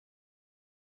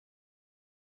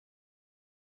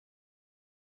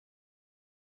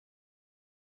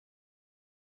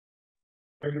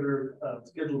Regular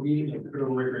scheduled meeting of the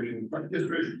Cordova Recreation Park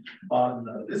District on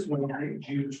this Wednesday,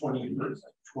 June 21st,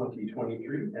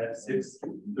 2023 at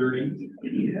 6:30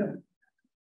 p.m.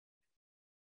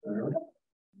 To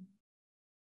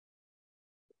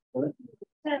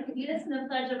lead us in the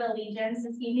Pledge of Allegiance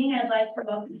this evening, I'd like to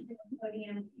welcome to the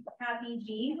podium Kathy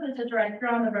G., who is the director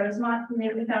on the Rosemont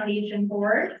Community Foundation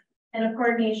Board and a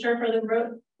coordinator for the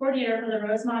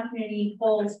Rosemont Community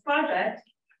Polls Project.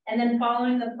 And then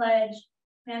following the pledge,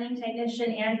 planning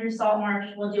technician Andrew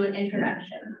Saltmarsh will do an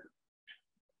introduction.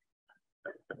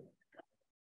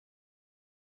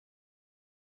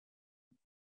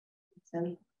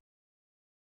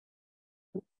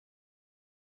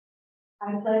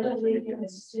 I pledge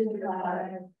allegiance to the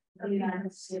flag of the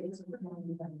United States of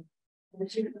America, and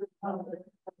to the republic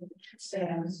which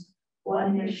stands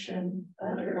one nation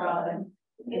under God,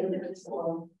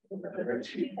 indivisible, with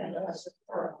liberty and justice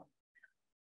for all.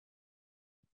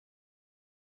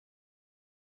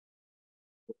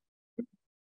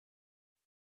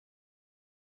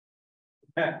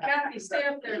 Kathy, stay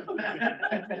up there.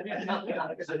 No,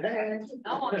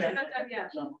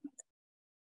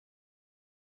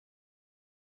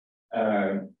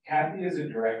 Kathy is a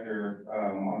director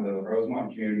on the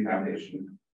Rosemont Community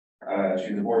Foundation.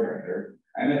 She's a board director.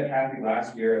 I met Kathy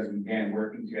last year as we began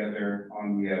working together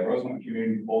on the Rosemont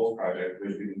Community Polls Project,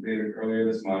 which we completed earlier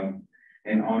this month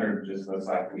and honored just this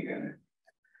last weekend.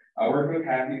 I worked with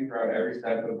Kathy throughout every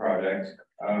step of the project.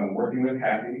 Working with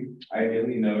Kathy, I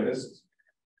immediately noticed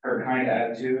her kind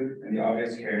attitude and the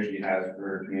obvious care she has for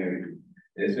her community.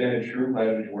 It's been a true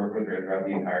pleasure to work with her throughout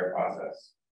the entire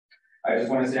process. I just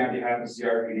want to say on behalf of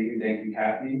CRPD, thank you,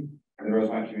 Kathy, and the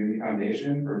Rosemont Community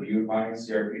Foundation for beautifying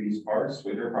CRPD's parks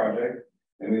with your project,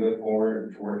 and we look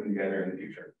forward to working together in the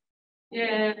future.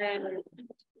 Yeah.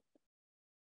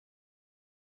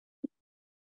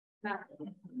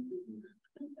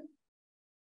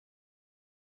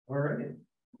 All right.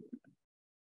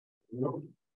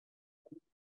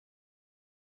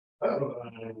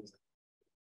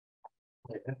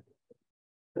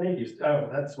 Thank you. Oh,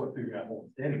 that's what we got.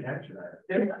 Standing action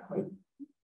item.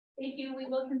 Thank you. We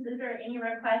will consider any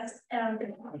requests,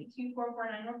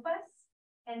 22449 requests,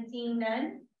 and seeing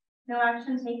none, no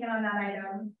action taken on that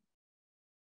item.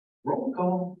 Roll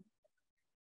call.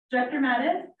 Director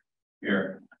Mattis.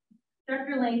 Here.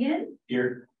 Director Langen.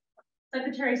 Here.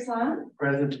 Secretary Sloan.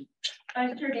 Present.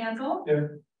 Vice Chair Danzel.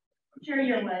 Here. Chair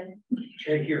Yearwood.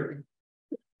 Check here.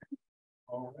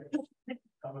 All right.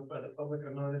 Comments by the public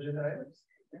on non-agenda items?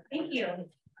 Thank you.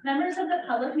 Members of the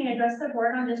public may address the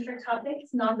board on district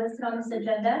topics not listed on this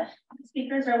agenda.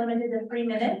 Speakers are limited to 3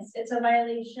 minutes. It's a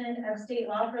violation of state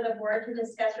law for the board to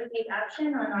discuss or take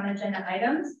action on non-agenda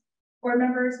items. Board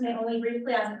members may only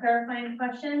briefly ask clarifying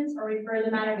questions or refer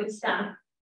the matter to staff.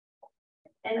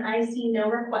 And I see no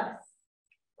requests.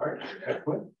 All right,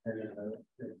 excellent.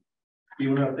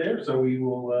 You went up there, so we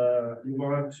will move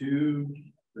on to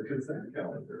the consent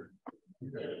calendar.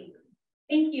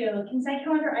 Thank you. Consent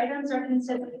calendar items are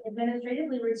considered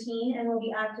administratively routine and will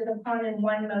be acted upon in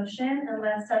one motion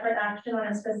unless separate action on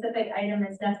a specific item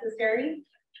is necessary.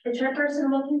 The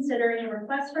chairperson will consider any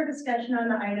request for discussion on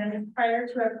the item prior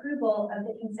to approval of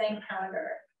the consent calendar.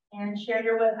 And Chair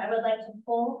Yearwood, I would like to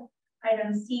pull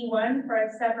item C1 for a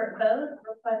separate vote,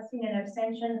 requesting an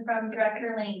abstention from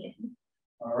Director Langen.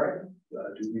 All right,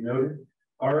 duly noted.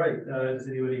 All right, does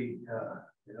anybody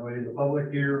in the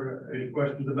public here, any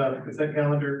questions about the consent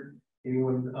calendar?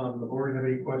 Anyone on the board have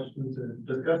any questions to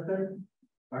discuss there?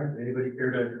 All right, anybody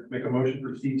care to make a motion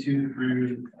for C2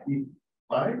 through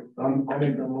C5? I'll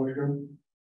make the motion.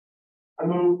 I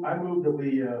move that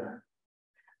we a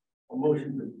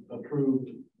motion to approve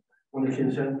on the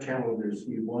consent calendar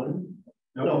C1.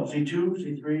 No, C2,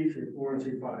 C3, C4, and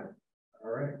C5.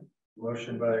 All right.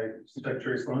 Motion by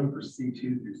Secretary Sloan for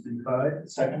C2 through C5.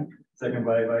 Second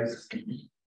by Vice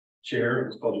Chair,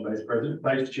 it's called Vice President,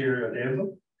 Vice Chair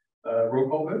Danzel. Roll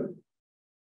call vote.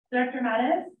 Director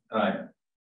Mattis. Aye.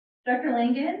 Director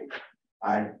Langen.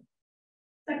 Aye.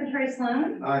 Secretary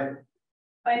Sloan. Aye.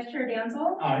 Vice Chair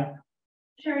Danzel. Aye.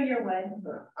 Chair Yearwood.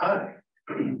 Aye.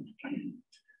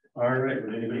 All right,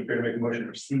 would anybody care to make a motion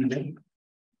for C1?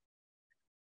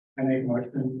 I make a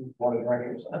motion for the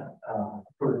records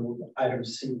for item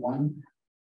C1.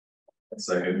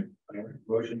 Second.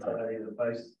 Motion by the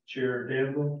Vice Chair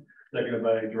Danville, seconded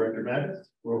by Director Mattis.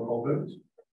 Roll call votes.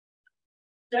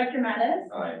 Director Mattis.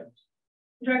 Aye.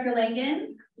 Director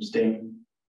Langen. Abstain.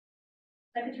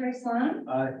 Secretary Sloan.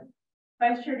 Aye.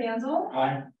 Vice Chair Danzel.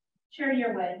 Aye. Chair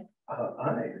Yearwood.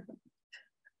 Aye.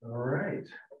 All right.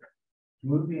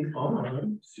 Moving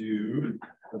on to,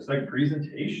 looks like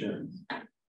presentations.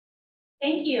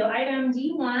 Thank you. Item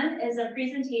D1 is a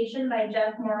presentation by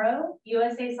Jeff Morrow,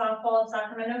 USA Softball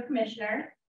Sacramento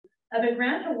Commissioner, of a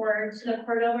grant award to the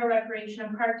Cordova Recreation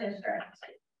and Park District.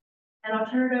 And I'll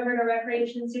turn it over to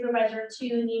Recreation Supervisor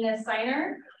 2, Nina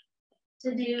Steiner,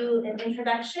 to do an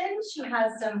introduction. She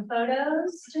has some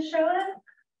photos to show us.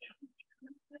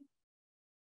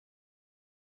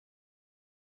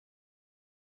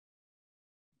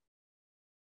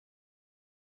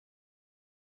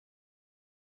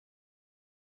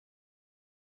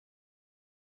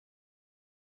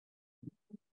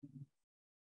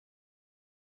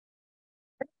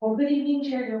 Well, good evening,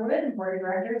 Chair Yearwood and Board of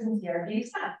Directors and CRPD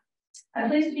staff. I'm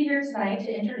pleased to be here tonight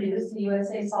to introduce the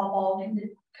USA Softball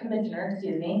Commissioner,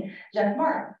 Jeff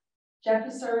Morrow. Jeff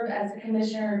has served as the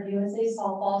Commissioner of USA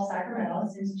Softball Sacramento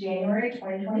since January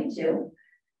 2022.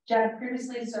 Jeff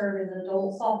previously served as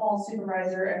Adult Softball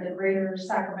Supervisor of the Greater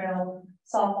Sacramento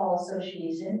Softball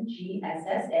Association,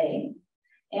 GSSA.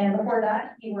 And before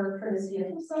that, he worked for the city of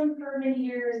Folsom for many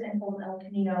years and Fulton El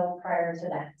Camino prior to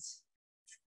that.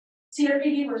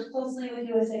 CRPD works closely with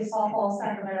USA Softball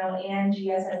Sacramento and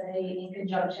GSSA in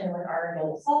conjunction with our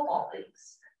adult softball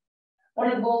leagues. One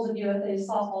of the goals of USA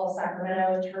Softball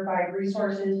Sacramento is to provide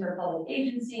resources for public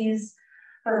agencies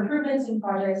for improvements in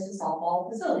projects to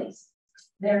softball facilities.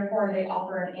 Therefore, they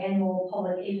offer an annual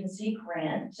public agency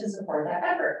grant to support that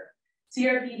effort.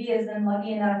 CRPD has been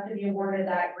lucky enough to be awarded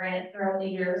that grant throughout the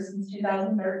years since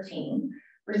 2013,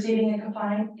 receiving a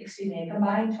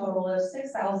combined total of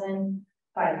 $6,500.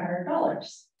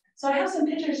 So I have some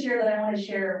pictures here that I want to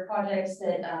share of projects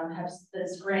that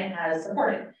this grant has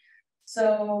supported.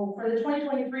 So for the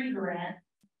 2023 grant,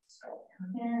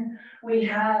 we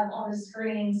have on the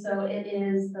screen, so it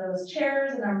is those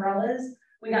chairs and umbrellas.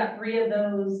 We got 3 of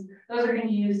those. Those are going to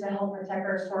be used to help protect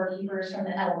our scorekeepers from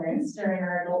the elements during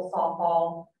our adult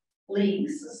softball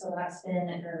leagues. So that's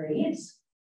been great.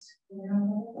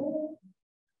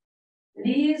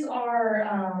 These are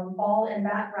ball and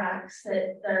bat racks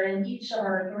that are in each of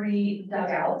our 3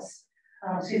 dugouts.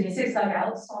 6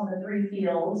 dugouts on the 3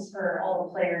 fields for all the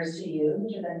players to use,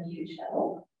 which have been a huge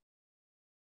help.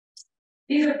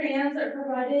 These are fans that are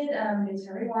provided. It's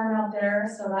very warm out there,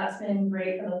 so that's been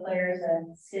great for the players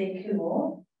to stay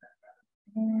cool.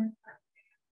 And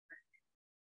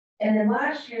then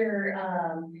last year,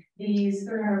 these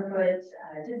 300-foot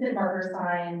distance marker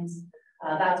signs.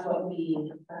 That's what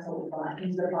we bought.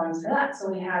 Use the funds for that. So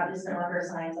we have distant marker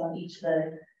signs on each of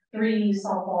the 3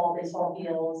 softball, baseball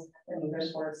fields in the Winter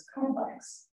Sports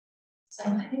Complex. So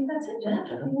I think that's it, Jeff.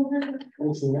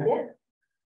 Yeah.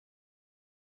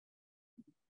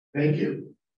 Thank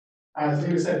you. As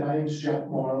Nina said, my name is Jeff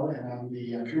Morrow, and I'm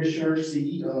the Commissioner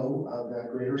CEO of the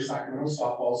Greater Sacramento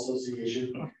Softball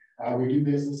Association. We do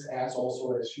business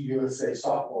also as USA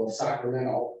Softball of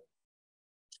Sacramento.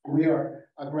 We are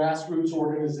a grassroots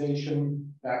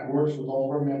organization that works with all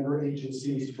of our member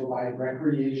agencies to provide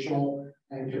recreational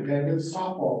and competitive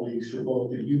softball leagues for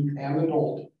both the youth and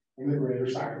adult in the Greater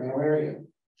Sacramento area.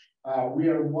 We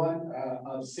are one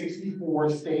of 64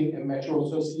 state and metro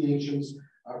associations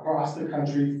across the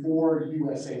country for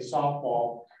USA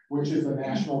Softball, which is the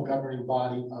national governing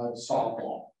body of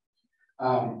softball.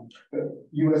 The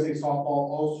USA Softball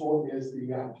also is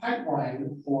the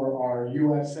pipeline for our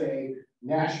USA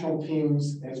national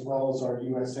teams, as well as our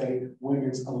USA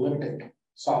Women's Olympic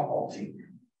softball team.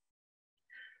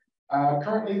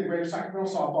 Currently, the Greater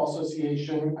Sacramento Softball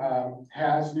Association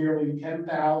has nearly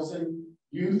 10,000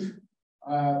 youth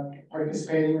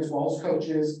participating, as well as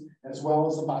coaches, as well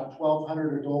as about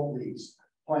 1,200 adult leagues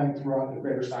playing throughout the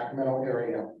Greater Sacramento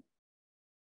area.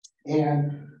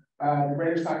 And the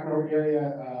Greater Sacramento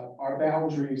area, our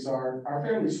boundaries are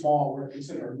fairly small. We're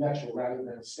considered metro rather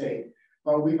than a state.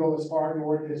 But we go as far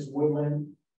north as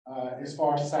Woodland, as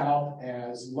far south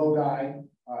as Lodi,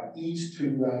 east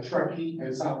to Truckee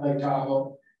and South Lake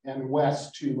Tahoe, and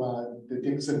west to the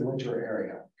Dixon Winter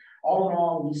area. All in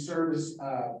all, we service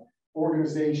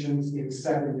organizations in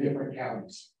 7 different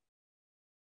counties.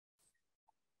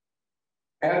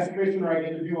 As a commissioner, I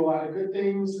get to do a lot of good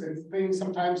things and things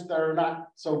sometimes that are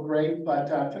not so great, but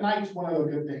tonight's one of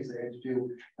the good things I had to do,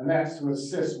 and that's to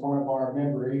assist one of our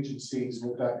member agencies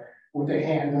with a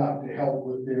hand up to help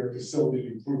with their facility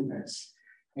improvements.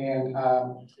 And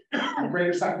the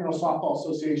Greater Sacramento Softball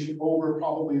Association, over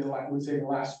probably the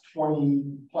last 20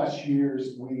 plus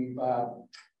years, we've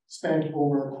spent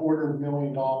over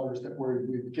 $250,000 that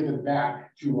we've given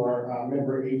back to our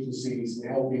member agencies and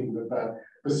helping with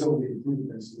facility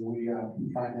improvements. And we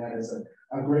find that as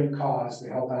a great cause to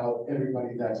help out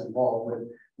everybody that's involved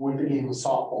with the game of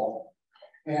softball.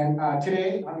 And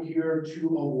today I'm here to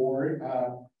award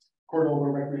Cordova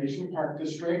Recreation Park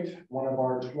District, one of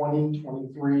our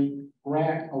 2023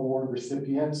 grant award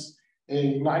recipients,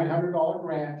 a $900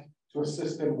 grant to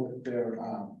assist them with their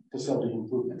facility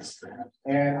improvements.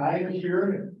 And I am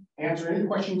here to answer any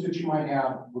questions that you might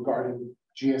have regarding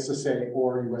GSSA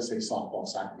or USA Softball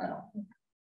Sacramento.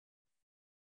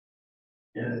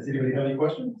 Yeah, does anybody have any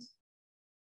questions?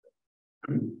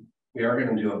 We are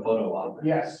gonna do a photo op.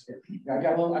 Yes, I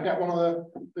got one of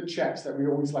the checks that we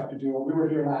always like to do. We were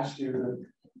here last year to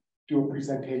do a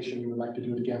presentation. We would like to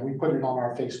do it again. We put it on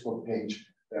our Facebook page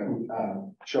that we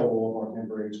show all of our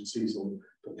member agencies and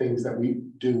the things that we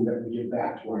do that we give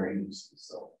back to our agencies.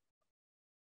 So,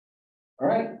 all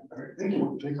right, thank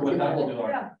you. With that, we'll do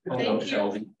our photo, Thank you.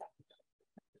 Shelby.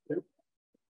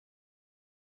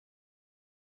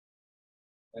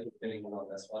 Are you getting on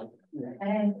this one?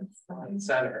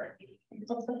 Senator.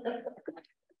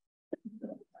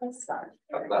 Let's start.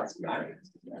 Oh, that's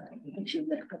nice. Yeah,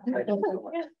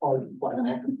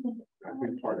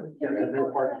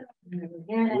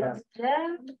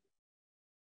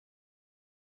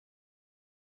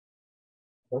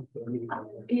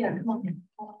 come on.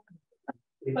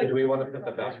 Do we want to put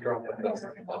the backdrop of this?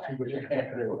 You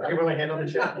want to handle the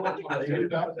chat? That's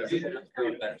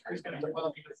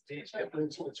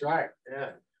right, yeah.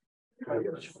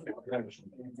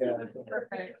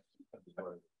 Perfect.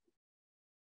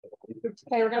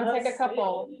 Okay, we're gonna take a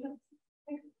couple.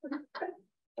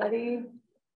 Ready?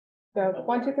 Go,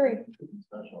 1, 2, 3.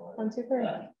 1, 2, 3.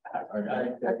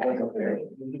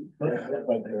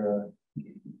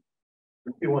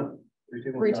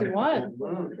 Okay. 3, 2, 1.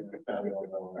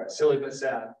 Silly but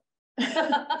sad.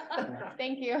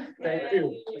 Thank you. Thank you.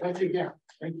 Thank you. Yeah.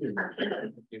 Thank you.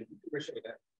 Appreciate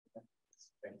that.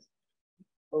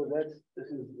 Oh, this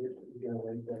is.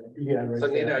 Yeah. So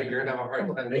Nina, you're gonna have a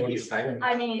hard time doing these things.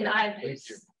 I mean,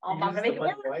 I'm not gonna make it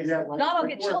work. No, I'll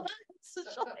get chilled. So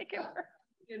she'll make it work.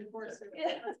 Enforce it.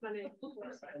 Yeah. That's funny.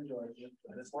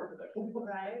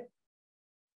 Right.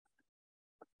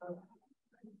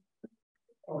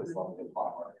 Always love the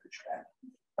plot on the track.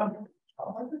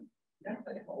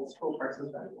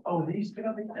 Oh, these get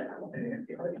up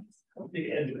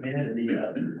the edge of the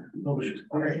motion.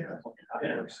 All right,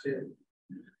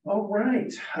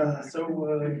 so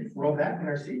we're all back in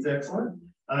our seats. Excellent.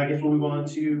 I guess we'll move on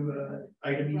to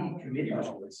item E, committee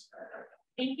reports.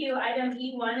 Thank you. Item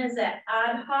E1 is an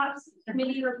ad hoc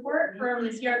committee report from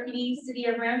the CRPD City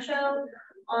of Rancho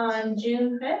on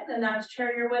June 5th, and that's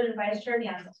Chair Yearwood and Vice Chair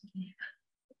Danzel.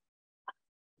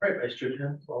 Right, Vice Chair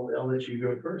Danzel, I'll let you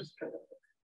go first.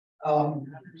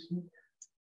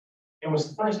 It was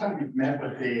the first time we've met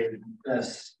with the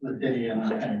city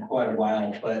in quite a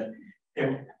while, but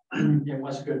it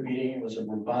was a good meeting. It was a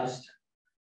robust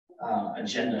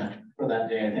agenda for that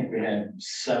day. I think we had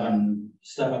seven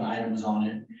items on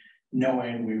it.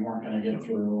 Knowing we weren't going to get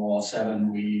through all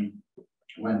 7, we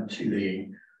went to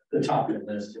the top of the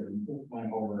list and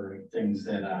went over things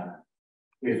that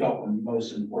we felt were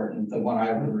most important. The one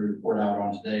I would report out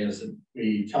on today is that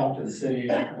we talked to the city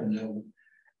and know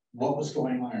what was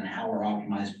going on and how our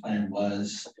optimized plan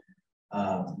was.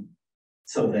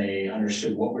 So they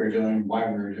understood what we were doing, why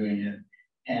we were doing it,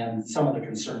 and some of the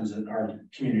concerns that our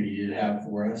community did have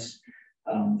for us.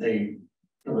 The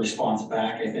response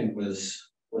back, I think, was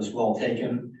well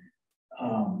taken.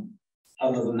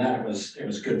 Other than that, it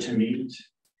was good to meet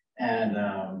and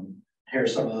hear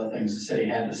some of the things the city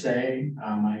had to say.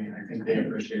 I think they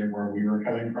appreciated where we were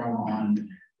coming from on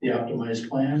the optimized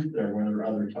plan. There were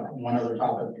one other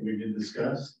topic that we did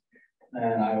discuss,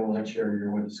 and I will let Chair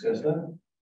Yearwood discuss that.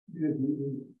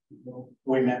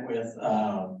 We met with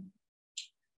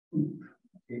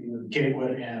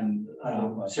Gatewood and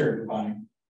CRPD.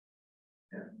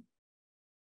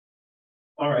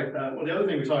 All right, well, the other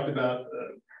thing we talked about,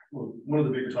 well, one of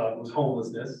the bigger topics was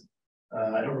homelessness.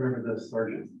 I don't remember the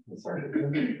sergeant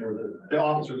or the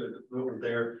officer that was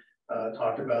there,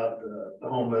 talked about the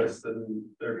homeless and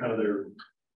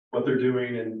what they're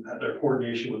doing and their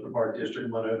coordination with the park district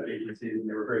and other agencies, and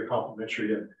they were very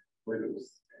complimentary of where it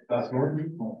was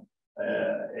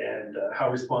and how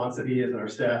responsive he is and our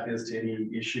staff is to any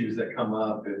issues that come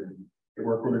up, and they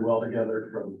work really well together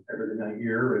from everything I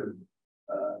hear, and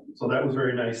so that was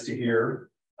very nice to hear.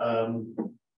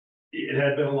 It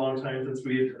had been a long time since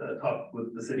we've talked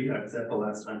with the city. I was at the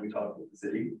last time we talked with the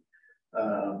city.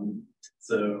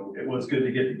 So it was good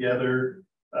to get together.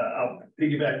 I'll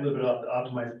piggyback a little bit off the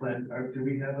optimized plan. Do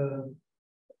we have a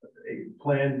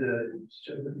plan to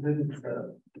show the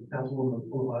Councilwoman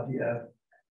Fulvati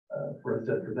for us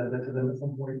to present that to them at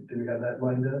some point? Do we have that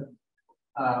lined up?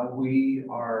 We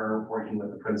are working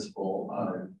with the principal.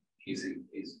 He's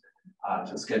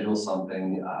to schedule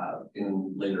something,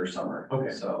 in later summer.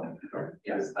 Okay. So,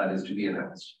 yes, that is to be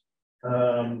announced.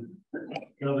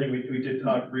 Another thing we did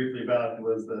talk briefly about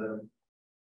was the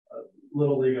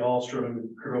Little League Allstrom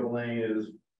Cordova Lane is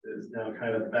now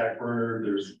kind of back burner.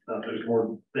 There's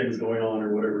more things going on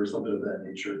or whatever, something of that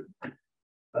nature.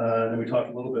 And then we talked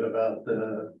a little bit about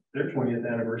their 20th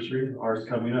anniversary, ours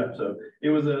coming up. So it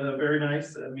was a very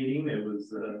nice meeting. It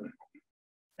was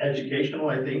educational,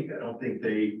 I think. I don't think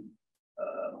they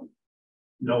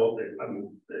know.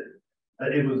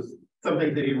 It was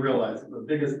something they didn't realize. The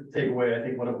biggest takeaway, I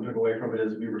think one of them took away from it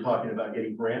is we were talking about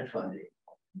getting grant funding.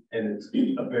 And it's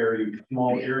a very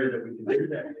small area that we can do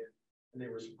that in. And they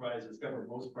were surprised to discover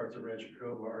most parts of Rancho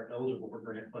Cordova are eligible for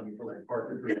grant funding for like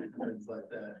park improvement and things like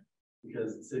that.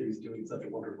 Because the city's doing such a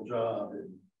wonderful job and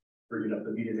bringing up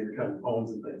the median income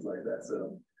homes and things like that.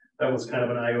 So that was kind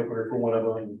of an eye opener for one of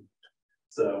them.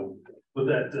 So with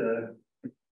that,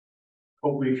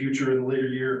 hopefully future in the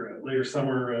later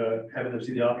summer, having them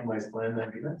see the optimized plan,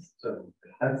 that'd be nice. So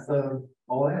that's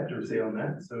all I have to say on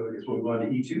that. So I guess we'll go on to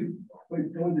E2.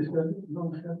 Wait, don't we discuss it?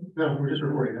 No, No, we're just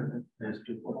recording that.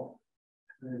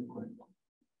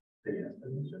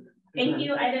 Thank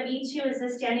you. Item E2 is the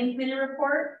standing committee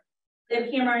report. The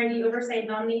PMRD oversight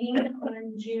non-meeting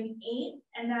on June 8th,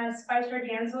 and that's Vice Chair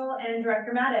Gansel and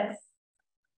Director Mattis.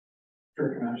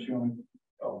 Director Mattis,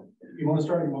 you want to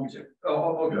start or you want me to?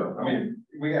 Oh, I'll go. I mean,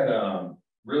 we had a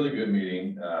really good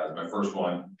meeting, my first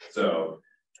one. So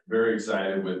very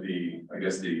excited with I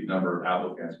guess the number of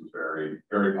applicants was very,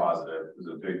 very positive. It was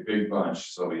a big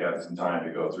bunch. So we had some time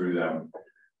to go through them,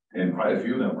 and quite a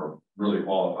few of them were really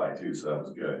qualified too. So that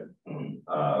was good.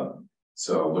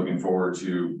 So looking forward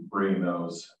to bringing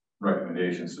those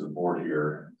recommendations to the board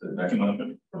here the next month.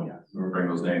 We'll bring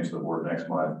those names to the board next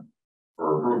month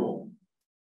for approval.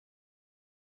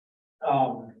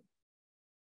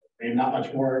 Not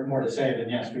much more to say than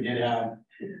yes, we did have,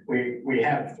 we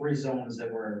have 3 zones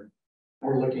that we're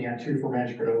looking at, 2 for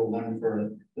Rancho Cordova, 1 for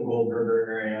the Goldberger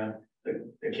area.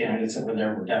 The candidates that were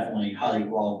there were definitely highly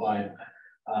qualified.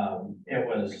 It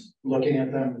was looking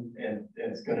at them,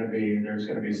 there's gonna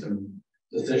be some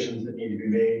decisions that need to be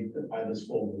made by this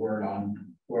full board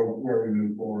on where we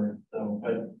move forward. So,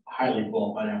 but highly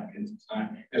qualified applicants this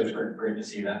time. It was great to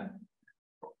see that.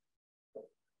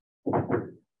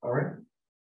 All right.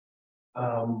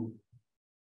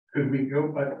 Could we go,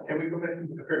 but can we go back?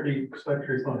 Apparently,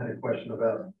 Secretary Sloan had a question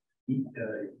about E1.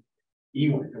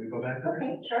 Can we go back?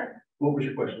 Okay, sure. What was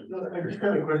your question? No, I just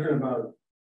had a question about,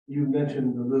 you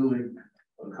mentioned the Little League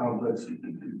complex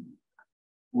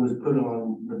was put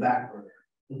on the back burner.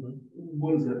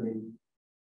 What does that mean?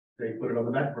 They put it on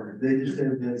the back burner. They just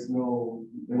said there's no.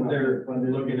 They're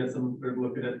looking at they're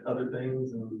looking at other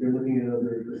things and they're looking at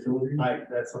other facilities.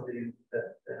 That's something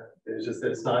that it's just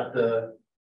that it's not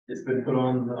it's been put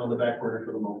on the back burner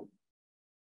for the moment.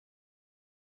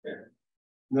 Yeah.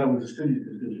 That was the city's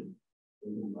decision.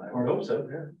 I hope so,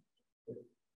 yeah.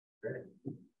 Great.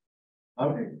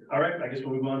 Okay, all right, I guess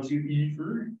we'll move on to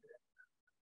E3.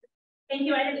 Thank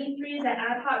you. Item E3 is the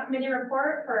ad hoc committee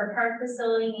report for park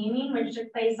facility naming, which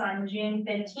took place on June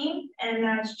 15th, and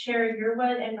that's Chair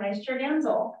Yearwood and Vice Chair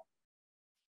Gansel.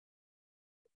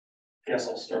 Guess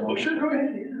I'll start. Oh, sure, go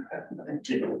ahead. Thank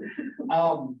you.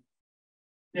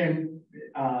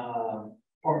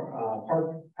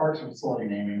 Parks and facility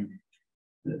naming.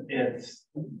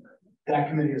 That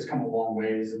committee has come a long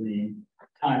ways in the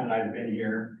time that I've been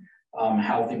here.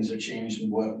 How things have changed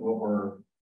and what we're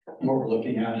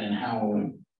looking at and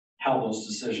how those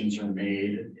decisions are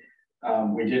made.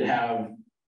 We did have,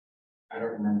 I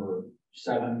don't remember,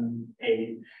 7,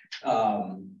 8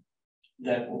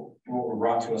 that were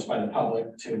brought to us by the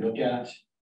public to look at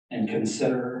and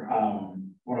consider.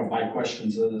 One of my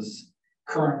questions is,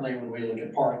 currently when we look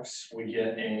at parks, we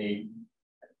get a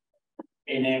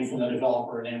name from the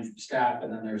developer, a name from staff,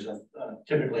 and then there's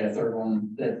typically a third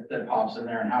one that pops in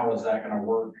there, and how is that going to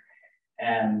work?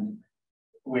 And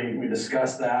we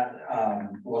discussed that.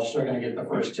 We're still going to get the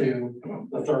first 2.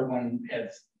 The third one,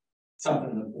 it's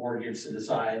something the board gets to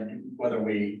decide whether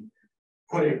we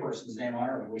put a person's name on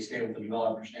it or if we stay with the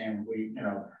developer's name.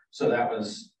 So that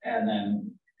was, and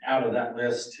then out of that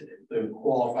list, the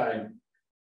qualified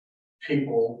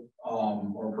people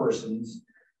or persons,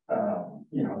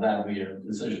 that'll be a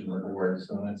decision of the board.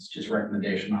 So that's just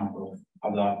recommendation of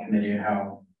the committee,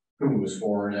 who moves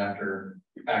forward after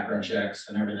background checks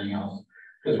and everything else.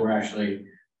 Because we're actually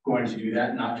going to do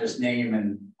that, not just name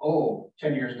and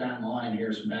 10 years down the line,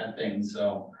 here's some bad things.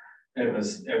 So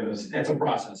it's a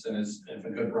process, and it's a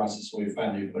good process. So we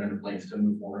finally put into place to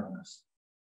move forward on this.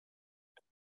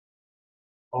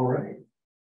 All right.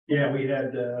 Yeah, we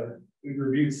had we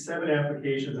reviewed 7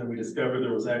 applications and we discovered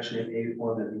there was actually an 8th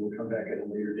one that we will come back at a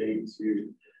later date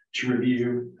to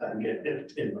review and get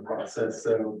it in the process.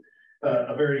 So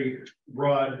a very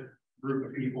broad group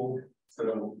of people.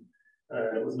 So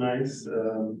it was nice.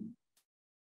 So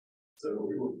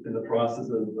we were in the process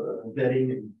of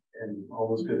vetting and all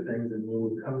those good things, and we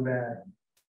will come back.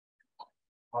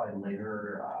 Probably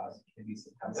later, maybe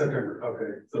September,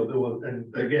 okay, so there was,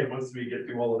 and again, once we get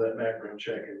through all of that background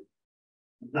check, and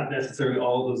not necessarily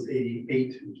all of those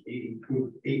 88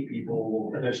 people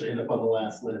will eventually end up on the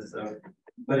last list, so.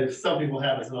 But if some people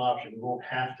have as an option, we won't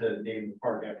have to name the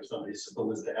park after somebody, it's just a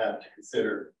list to have to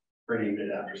consider for naming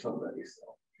it after somebody,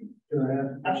 so. Can I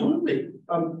add? Absolutely.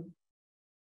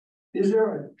 Is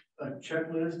there a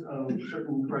checklist of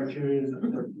certain criteria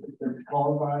that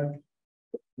qualify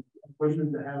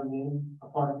person to have a name, a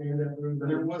park name that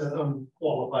There was some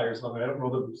qualifiers on there, I don't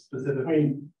know the specific. I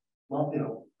mean, well, you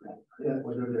know, yeah,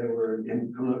 whether they were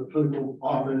in political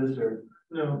office or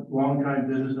No, longtime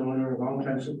business owner,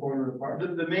 longtime supporter of the park.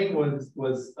 the main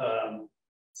was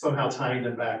somehow tying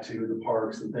them back to the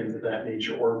parks and things of that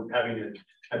nature, or having it,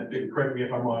 correct me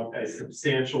if I'm wrong, a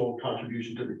substantial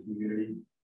contribution to the community.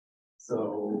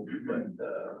 So, but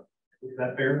is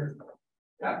that fair?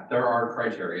 Yeah, there are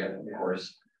criteria, of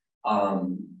course.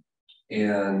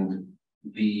 And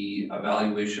the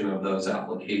evaluation of those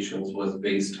applications was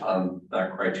based on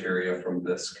that criteria from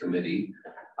this committee.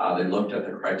 They looked at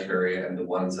the criteria, and the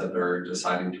ones that they're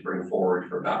deciding to bring forward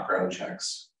for background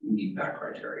checks meet that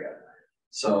criteria.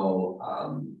 So,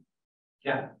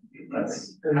 yeah,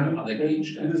 that's kind of how they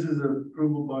gauged it. And this is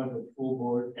approval by the full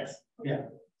board? Yes. Yeah.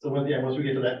 So once we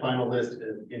get to that final list,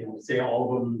 and say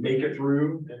all of them make it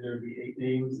through, and there'd be 8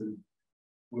 names, and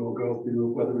we'll go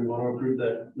through whether we want to approve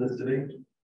that list today.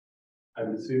 I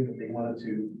would assume if they wanted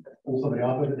to pull somebody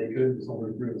off of it, they could, just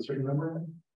only approve a certain number.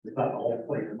 It's not the whole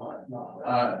plate or not.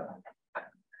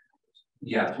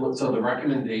 Yeah, so the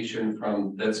recommendation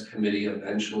from this committee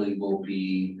eventually will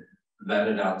be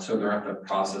vetted out. So they're at the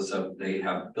process of, they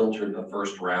have filtered the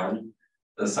first round.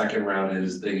 The second round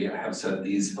is they have said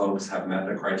these folks have met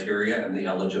the criteria and the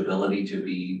eligibility to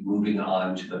be moving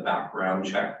on to the background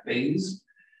check phase.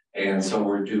 And so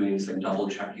we're doing some double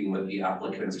checking with the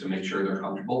applicants to make sure they're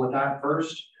comfortable with that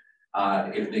first.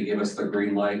 If they give us the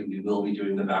green light, we will be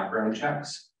doing the background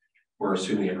checks. We're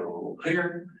assuming everyone will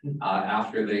clear.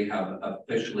 After they have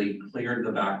officially cleared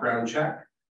the background check,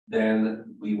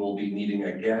 then we will be meeting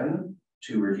again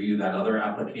to review that other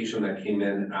application that came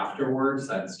in afterwards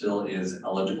that still is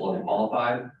eligible and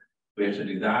qualified. We have to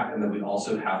do that, and then we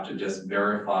also have to just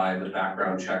verify the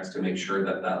background checks to make sure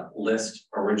that that list,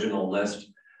 original list,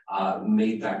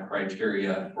 made that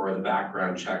criteria for the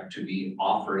background check to be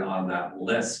offered on that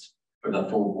list for the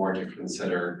full board to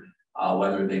consider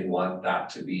whether they want that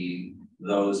to be,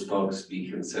 those folks be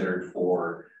considered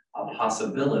for a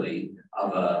possibility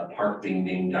of a park being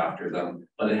named after them,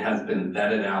 but it has been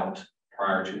vetted out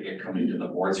prior to it coming to the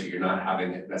board. So you're not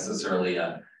having necessarily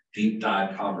a deep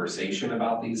dive conversation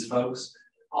about these folks.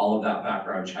 All of that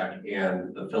background check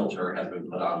and the filter has been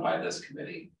put on by this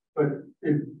committee. But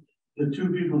if the 2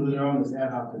 people that are on this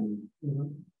ad hoc committee,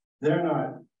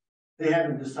 they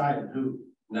haven't decided who.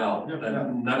 No,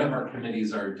 none of our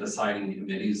committees are deciding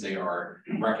committees. They are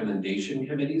recommendation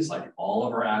committees, like all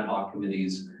of our ad hoc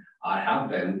committees have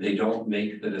been. They don't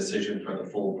make the decision for the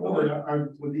full board.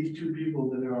 With these 2 people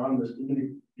that are on this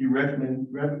committee, you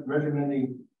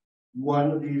recommending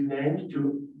one of these names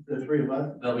to the 3 of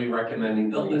us? They'll be recommending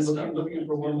the list of them. Looking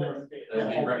for one more. They'll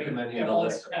be recommending the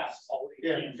list. Yeah.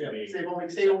 Say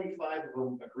only 5 of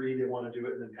them agree they want to do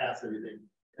it and then pass everything.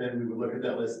 Then we would look at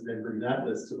that list and then bring that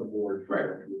list to the board. Right.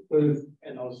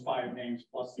 And those 5 names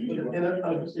plus. And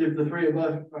if the 3 of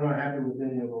us are not happy with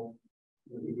any of them,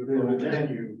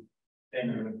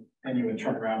 Then you would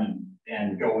turn around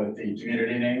and go with the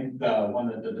community name, the one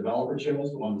that the developer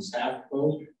chose, the one the staff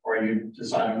proposed, or you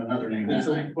decide on another name that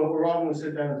night. but we're all gonna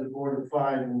sit down as a board of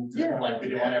 5 and. Like we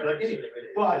do on every.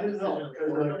 Well, I didn't know,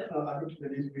 because other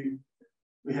committees,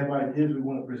 we have ideas we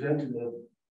want to present to the.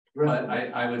 But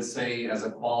I would say as a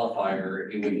qualifier,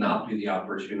 it would not be the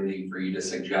opportunity for you to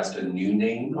suggest a new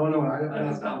name. Oh, no, That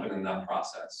has not been in that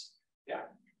process. Yeah.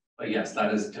 But yes,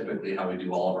 that is typically how we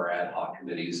do all of our ad hoc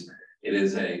committees. It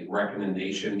is a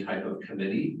recommendation type of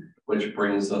committee, which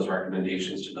brings those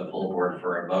recommendations to the full board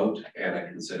for a vote and a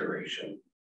consideration.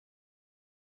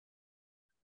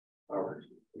 All right,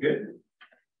 good.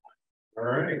 All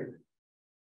right.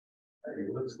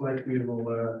 It looks like we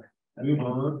will move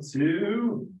on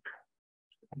to.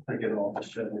 I get all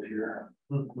disheveled here.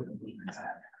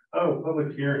 Oh,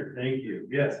 public hearing. Thank you.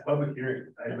 Yes, public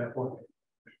hearing. Item F1.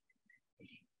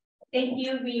 Thank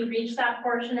you. We reached that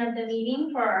portion of the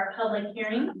meeting for our public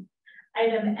hearing.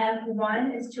 Item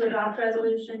F1 is to adopt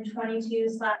resolution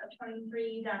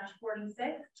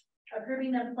 22/23-46,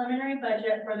 approving the preliminary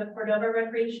budget for the Cordova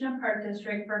Recreation and Park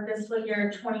District for fiscal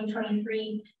year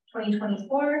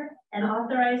 2023-2024, and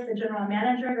authorize the general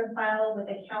manager to file with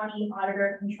the county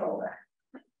auditor controller.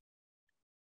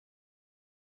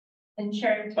 And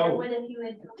Chair Wood, if you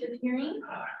would open the hearing.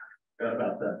 Forgot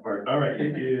about that part. All right,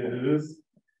 it is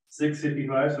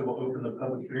 6:55, so we'll open the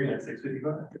public hearing at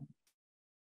 6:55.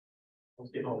 I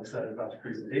was getting all excited about the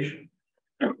presentation.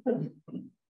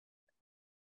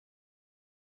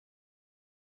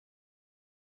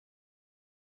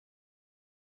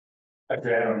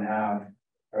 Actually, I don't have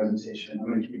presentation. I'm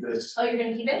gonna keep this Oh, you're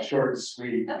gonna keep it? short and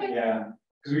sweet. Okay. Yeah,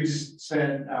 because we just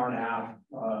spent an hour and a half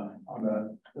on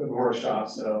the workshop,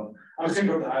 so I'm just gonna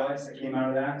go over the highlights that came out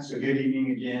of that. So good evening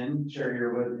again, Chair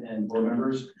Yearwood and board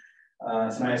members.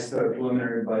 Tonight's the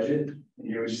preliminary budget.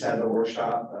 You know, we just had the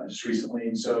workshop just recently,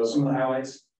 and so some of the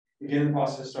highlights. Again, the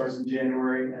process starts in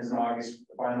January, as in August,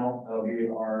 the final. That'll be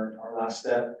our last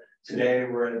step. Today,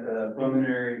 we're at the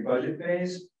preliminary budget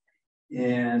phase.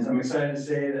 And I'm excited to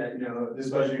say that, you know, this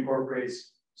budget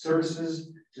incorporates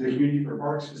services to the community for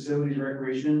parks, facilities,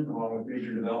 recreation, along with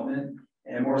major development.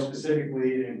 And more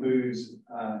specifically, it includes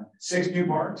 6 new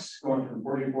parks going from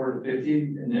 44 to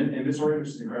 50 in inventory, which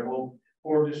is incredible.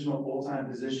 4 additional full-time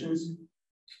positions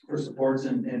for supports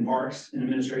in parks and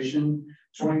administration,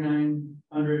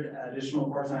 2,900 additional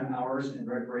part-time hours in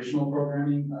recreational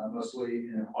programming, mostly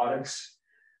in aquatics.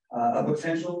 A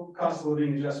potential cost of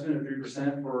living adjustment of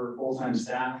 3% for full-time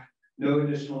staff, no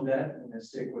additional debt, and then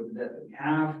stick with the debt that we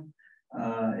have.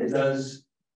 It does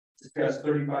discuss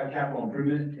 35 capital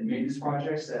improvement and maintenance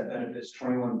projects that benefits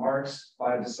 21 parks,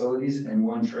 5 facilities, and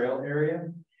 1 trail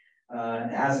area.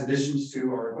 It has additions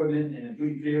to our equipment and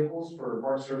fleet vehicles for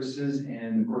park services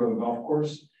and the Cordova Golf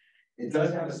Course. It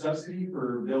does have a subsidy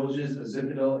for villages of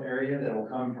Zippendale area that will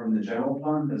come from the general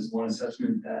fund. There's one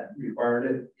assessment that required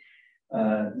it.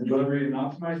 The delivery of an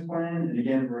optimized plan, and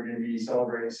again, we're going to be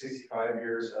celebrating 65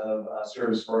 years of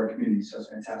service for our community, so it's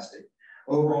fantastic.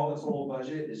 Overall, the total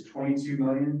budget is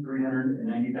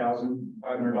 $22,390,500, a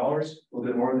little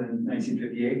bit more than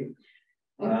 1958.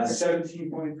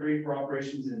 17.3 for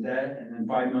operations and debt, and then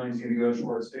 5 million is going to go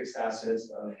towards fixed assets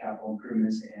of capital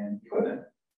improvements and equipment.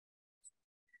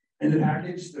 In the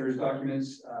package, there's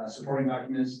documents, supporting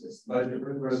documents, it's the budget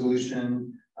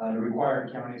resolution, the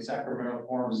required county Sacramento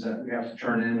forms that we have to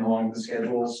turn in along with the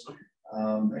schedules,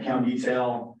 account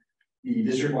detail, the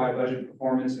district-wide budget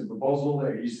performance and proposal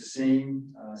that you're used to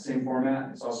seeing, same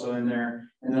format, it's also in there,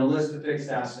 and then a list of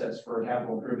fixed assets for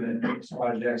capital improvement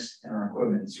projects and our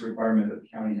equipment. It's a requirement that the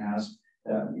county has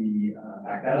that we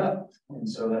back that up, and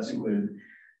so that's included.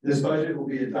 This budget will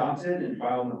be adopted and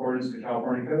filed in accordance with the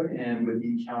California Code and with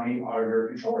the County Auditor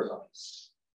Controller's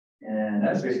Office. And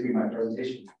that's basically my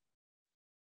presentation.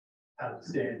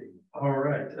 Outstanding. All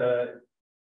right.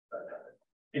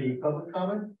 Any public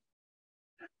comment?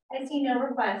 I see no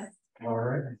requests. All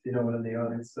right. I see no one in the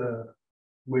audience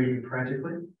waiting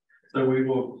frantically. So we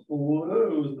will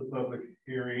close the public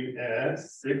hearing at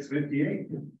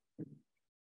 6:58.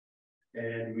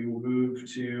 And we will move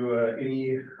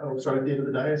to start at the end of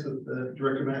the dais with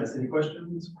Director Mattis. Any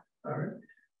questions? All right.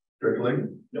 Director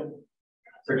Layton? Nope.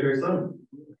 Secretary Sloan?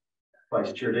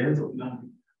 Vice Chair Danzel?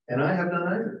 None. And I have none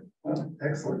either. Oh,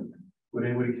 excellent. Would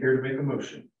anybody care to make a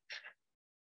motion?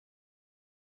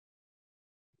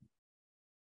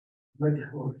 I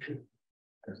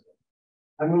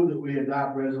move that we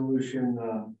adopt resolution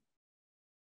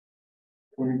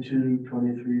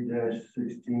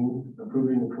 22-23-16,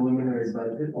 approving the preliminary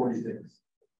budget 46.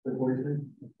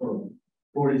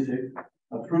 46,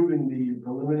 approving the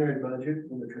preliminary budget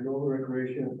for the Cordova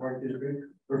Recreation and Park District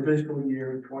for fiscal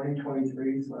year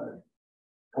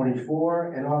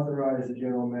 2023/24, and authorize the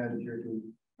general manager to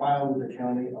file with the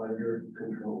county auditor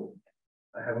control.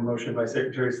 I have a motion by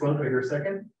Secretary Sloan. Do I hear a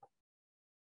second?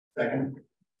 Second.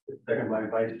 Second by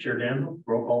Vice Chair Danzel.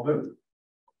 Roll call vote.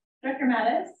 Director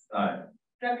Mattis? Aye.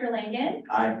 Director Langen?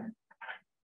 Aye.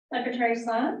 Secretary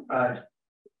Sloan? Aye.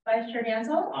 Vice Chair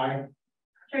Danzel? Aye.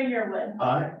 Chair Yearwood?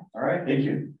 Aye. All right, thank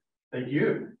you. Thank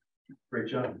you. Great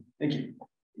job. Thank you.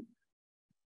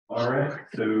 All right.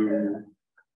 So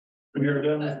we are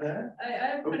done with that. I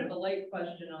have kind of a light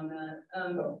question on that.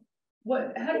 How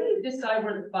do you decide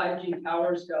where the 5G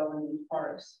towers go in these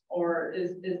parks? Or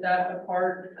is that a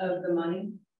part of the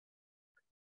money?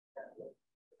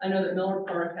 I know that Miller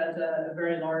Park has a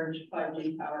very large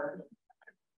 5G tower.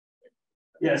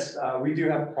 Yes, we do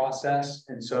have a process,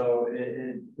 and so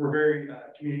we're very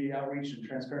community outreach and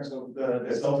transparent. So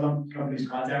the cell phone companies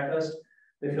contact us,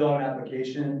 they fill out an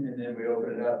application, and then we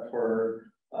open it up for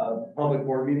public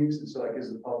board meetings. And so that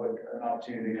gives the public an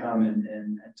opportunity to come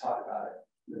and talk about it,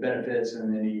 the benefits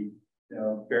and any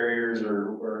barriers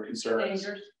or concerns.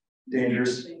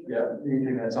 Dangers, yeah,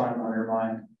 anything that's on your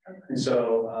mind. And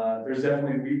so there's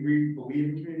definitely, we believe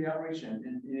in community outreach,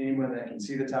 and anyone that can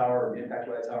see the tower or be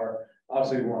impacted by the tower,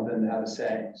 obviously we want them to have a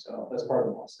say. So that's part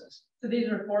of the process. So these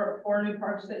are four new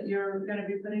parks that you're gonna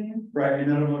be putting in? Right, and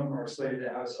none of them are slated to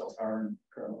have a cell tower in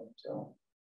currently, so.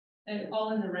 And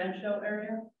all in the Rancho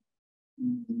area?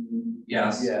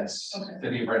 Yes. Yes. Okay.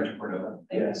 City of Rancho Cordova.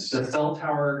 Yes. The cell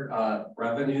tower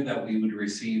revenue that we would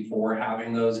receive for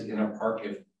having those in a park,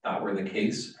 if that were the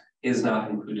case, is not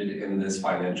included in this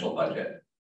financial budget.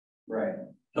 Right.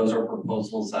 Those are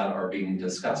proposals that are being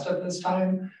discussed at this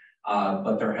time,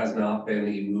 but there has not been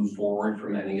a move forward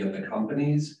from any of the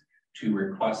companies to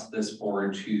request this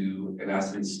board to, in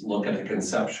essence, look at a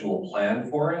conceptual plan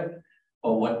for it.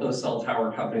 But what those cell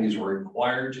tower companies were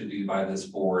required to do by this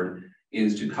board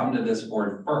is to come to this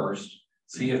board first,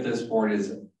 see if this board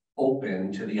is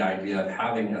open to the idea of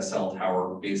having a cell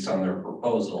tower based on their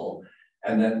proposal.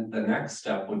 And then the next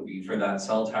step would be for that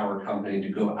cell tower company to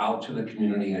go out to the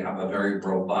community and have a very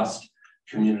robust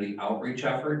community outreach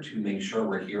effort to make sure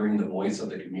we're hearing the voice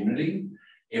of the community.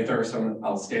 If there are some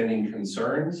outstanding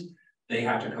concerns, they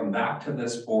have to come back to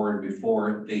this board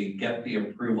before they get the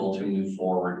approval to move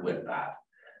forward with that.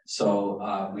 So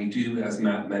we do, as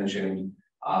Matt mentioned,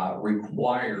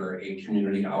 require a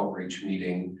community outreach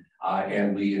meeting,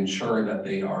 and we ensure that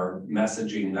they are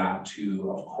messaging that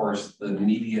to, of course, the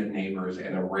immediate neighbors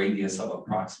in a radius of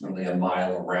approximately a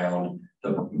mile around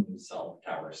the proposed cell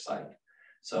tower site.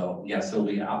 So yes, there'll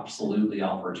be absolutely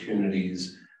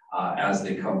opportunities as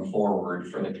they come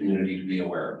forward for the community to be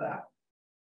aware of that.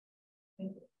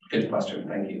 Good question,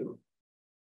 thank you.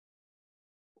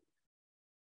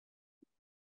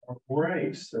 All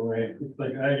right, so it looks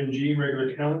like item G,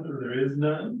 regular calendar, there is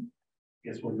none.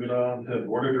 Guess we'll go on to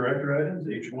board of director items,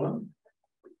 H1.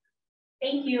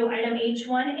 Thank you. Item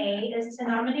H1A is to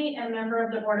nominate a member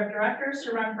of the board of directors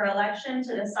to run for election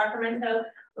to the Sacramento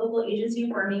Local Agency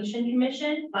Formation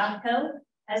Commission, LAFCO,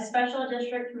 as special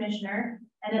district commissioner,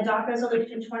 and adopt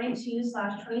resolution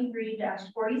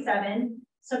 22/23-47,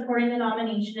 supporting the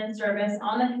nomination and service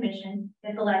on the commission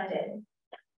if elected.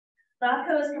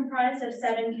 LAFCO is comprised of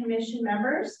 7 commission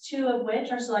members, 2 of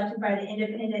which are selected by the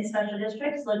independent special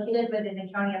districts located within the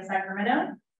county of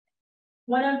Sacramento.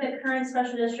 One of the current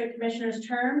special district commissioners'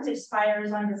 terms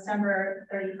expires on December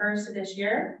 31st of this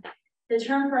year. The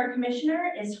term for a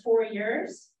commissioner is 4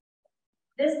 years.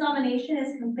 This nomination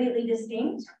is completely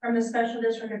distinct from the Special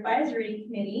District Advisory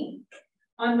Committee,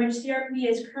 on which CRPD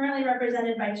is currently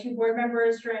represented by 2 board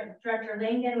members, Director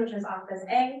Langen, which is Office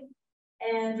A,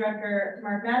 and Director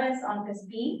Mark Mattis, Office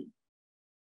B.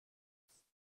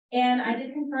 And I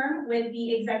did confirm with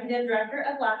the Executive Director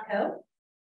of LAFCO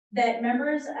that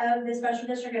members of the Special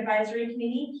District Advisory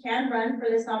Committee can run for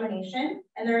this nomination,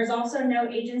 and there is also no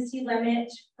agency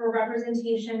limit for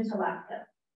representation to LAFCO.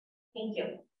 Thank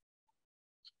you.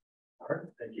 All right,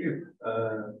 thank you.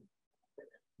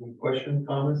 Any questions,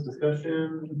 comments,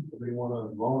 discussion? Anybody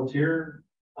want to volunteer?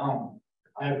 I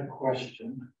have a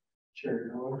question.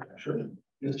 Sure. Sure.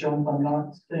 Ms. Jones, I'm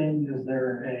not saying, is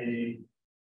there a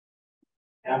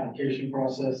application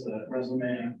process, a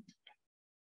resume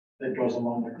that goes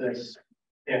along with this?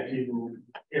 If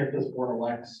this board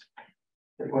elects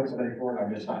to put somebody forward, I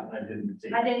didn't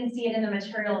see. I didn't see it in the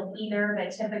material either,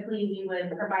 but typically we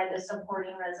would provide the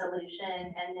supporting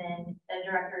resolution, and then the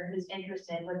director who's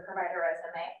interested would provide a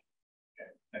resume.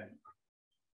 Okay.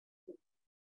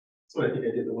 So I think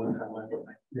I did the one time I put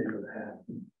my name in the hat.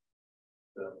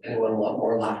 So, Anyone want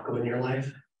more LAFCO in your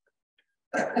life?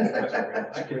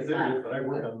 I consider it, but I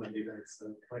work on Monday nights,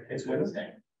 so like it's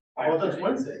Wednesday. Oh, that's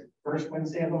Wednesday. First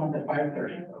Wednesday of the month at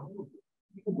 5:30.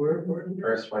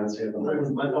 First Wednesday of the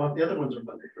month. The other ones are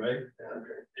Monday, right? Yeah,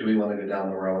 okay. Do we want to go down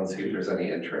the row and see if there's any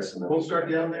interest in them? We'll start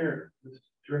down there with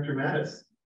Director Mattis.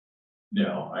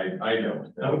 No, I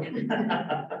don't. Okay.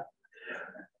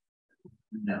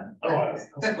 No. Oh, I was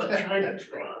trying to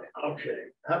draw.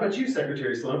 Okay. How about you,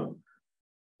 Secretary Sloan?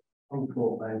 I'm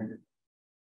cool, thank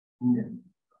you.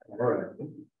 All right.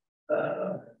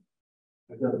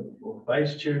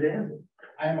 Vice Chair Dan.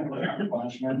 I am a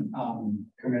punishment,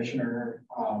 commissioner,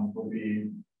 would be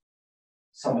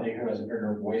somebody who has a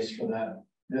bigger voice for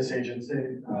this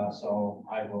agency, so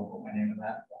I will put my name in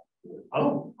that.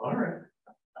 Oh, all right.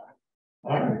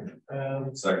 All right.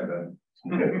 Second then.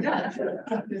 Oh,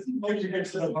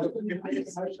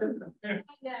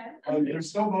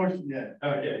 there's no motion yet.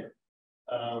 Okay.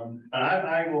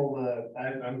 I will,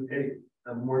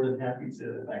 I'm more than happy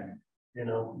to, you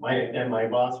know, my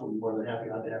boss will be more than happy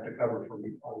not to have to cover for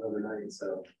me on another night,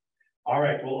 so. All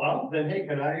right, well, then, hey,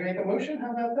 can I make a motion?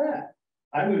 How about that?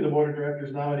 I move the board of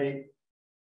directors nominate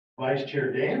Vice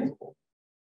Chair Danzel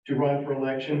to run for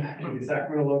election to the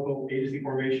Sacramento Local Agency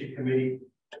Formation Committee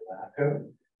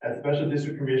as Special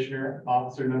District Commissioner,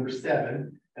 Officer number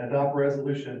 7, and adopt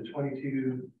resolution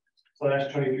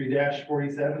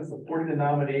 22/23-47, supporting the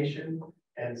nomination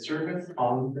and service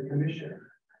on the commission,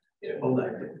 if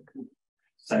elected.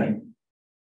 Second.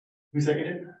 Who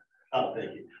seconded? Oh,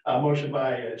 thank you. Motion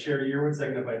by Chair Yearwood,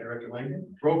 seconded by Director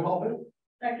Langdon. Roll call vote.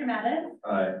 Director Mattis,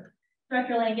 Aye.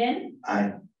 Director Langen,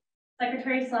 Aye.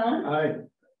 Secretary Sloan, Aye.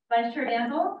 Vice Chair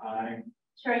Danzel, Aye.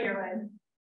 Chair Yearwood.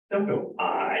 Don't go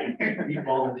aye. You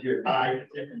volunteer. Aye.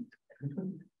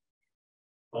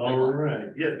 All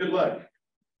right. Yeah, good luck.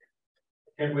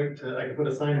 Can't wait to, I can put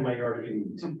a sign in my yard if you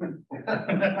need.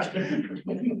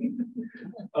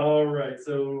 All right,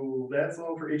 so that's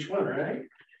all for H1, right?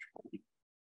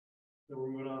 So we're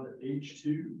moving on to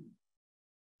H2.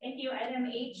 Thank you. Item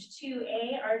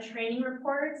H2A are training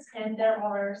reports, and there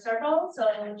are several. So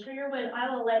Chair Yearwood, I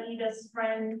will let you just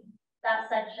run that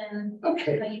section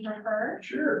Okay. that you prefer.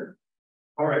 Sure.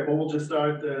 All right, well, we'll just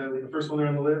start with the first one there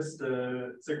on the list.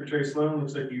 Secretary Sloan,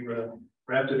 looks like you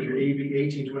wrapped up your AB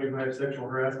 1825 sexual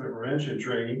harassment prevention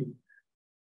training.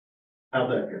 How'd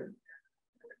that go?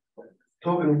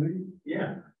 Talking with me,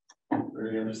 Yeah. Or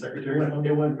any other secretary?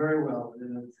 it went very well,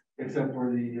 except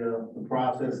for the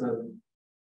process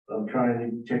of trying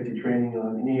to take the training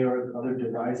on any other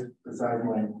device besides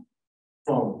my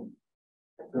phone.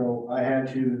 So I had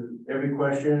to, every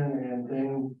question and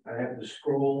thing, I had to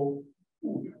scroll,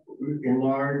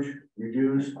 enlarge,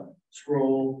 reduce,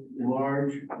 scroll,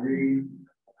 enlarge, read.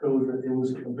 So it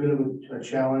was a bit of a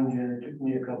challenge, and it took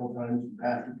me a couple times to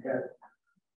pass the test.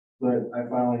 But I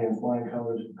finally, in flying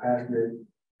colors, passed it.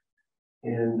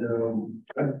 And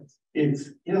it's,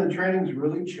 you know, the training's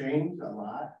really changed a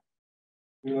lot.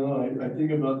 You know, I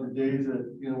think about the days that,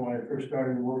 you know, when I first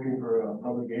started working for a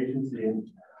public agency and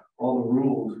all the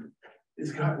rules.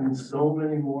 It's gotten so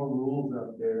many more rules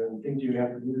out there and things you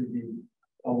have to really be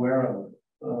aware of.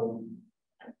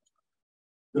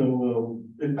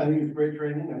 I think it's great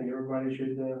training. I think everybody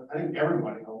should, I think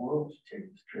everybody in the world should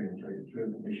take this training.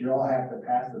 They should all have to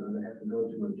pass it, and they have to go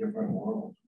to a different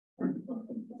world. Is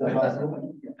that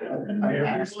possible?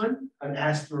 An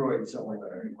asteroid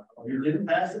somewhere. If you didn't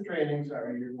pass the training,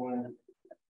 sorry, you're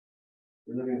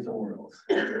living somewhere else.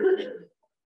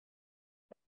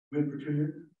 Good for 2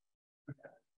 years.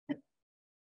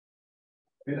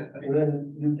 And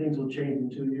then new things will change in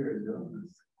 2 years.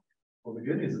 Well, the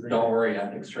good news is. Don't worry,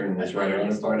 ethics training is right around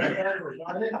the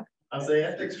corner. I'll say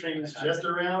ethics training is just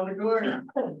around the corner.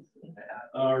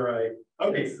 All right.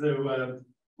 Okay, so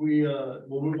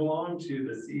we'll move along to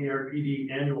the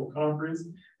CRPD annual conference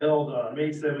held May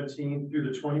 17th through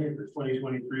the 20th of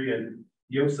 2023 in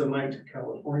Yosemite,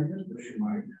 California.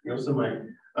 Yosemite.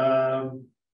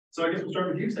 So I guess we'll start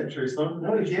with you, Secretary Sloan.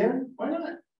 No, again? Why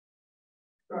not?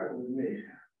 Start with me.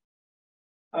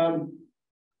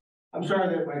 I'm sorry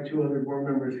that my 2 other board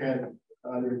members had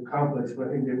other conflicts, but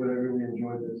I think they would have really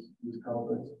enjoyed this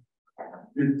conference.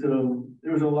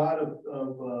 There was a lot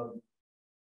of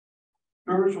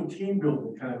spiritual team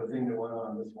building kind of a thing that went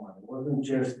on this one. It wasn't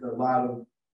just a lot of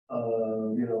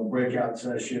you know, breakout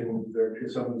sessions or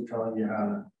someone's telling you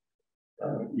how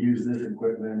to use this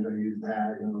equipment or use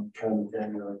that, you know, kind of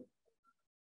thing.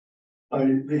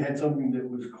 They had something that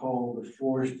was called the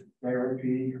forced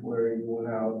therapy, where you went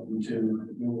out into,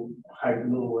 you hike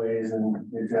little ways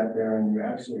and you sat there and you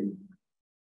actually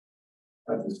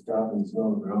have to stop and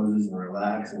smell the roses and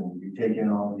relax, and you take in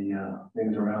all the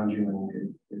things around you,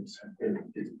 and it's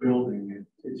building.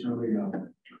 It's really a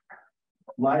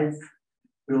life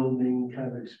building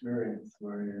kind of experience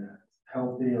where you're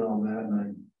healthy and all that.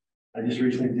 And I just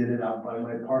recently did it out by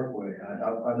my parkway,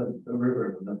 out by the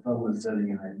river, where the sun was setting,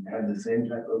 and I had the same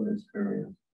type of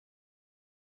experience.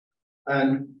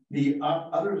 And the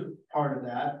other part of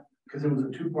that, because it was a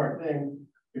 2-part thing,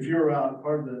 if you were out,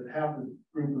 part of the half the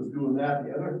group was doing that,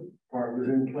 the other part was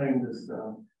in playing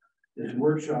this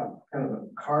workshop, kind of a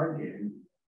card game,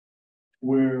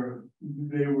 where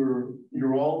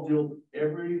you're all dealt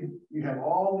you have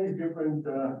all these different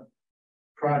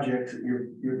projects that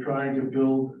you're trying to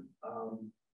build,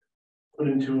 put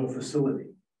into a facility.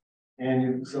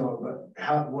 And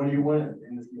what do you want?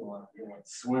 And you want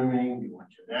swimming, you want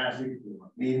gymnastics, you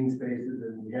want meeting spaces,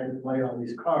 and we had to play all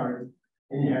these cards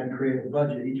and you had to create a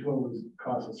budget, each one was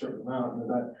cost a certain amount, and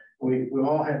that, we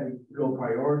all had to go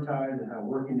prioritize and how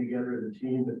working together as a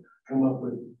team to come up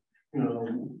with, you know,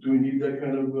 do we need that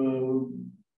kind of,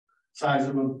 size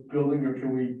of a building, or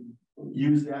can we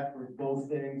use that for both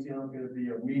things, you know, gonna be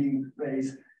a meeting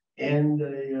space and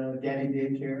a daddy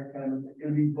daycare kind of,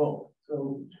 it'll be both.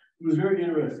 So it was very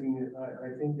interesting.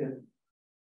 I think that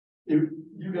if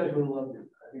you guys would have loved it,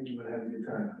 I think you would have had a good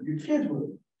time. Your kids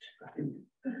would. I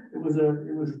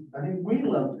think we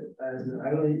loved it. As I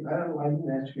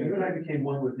didn't ask you. You and I became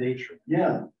one with nature.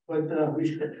 Yeah, but we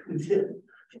did.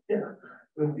 Yeah,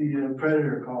 with the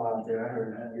predator call out there, I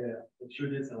heard that. Yeah, it sure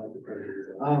did sound like the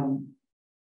predator.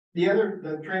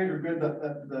 The trains are good,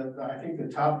 I think the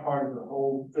top part of the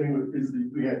whole thing is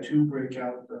we had two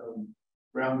breakout,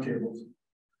 roundtables.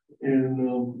 And,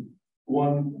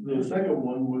 the second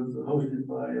one was hosted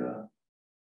by,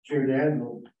 Chair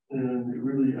Daniel, and it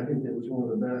really, I think it was one of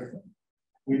the best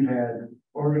we've had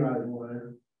organizing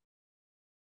wise.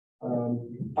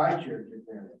 Vice Chair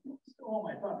Daniel. Oh,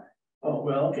 my God. Oh,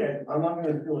 well, okay, I'm not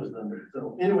gonna steal his thunder,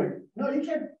 so anyway, no, you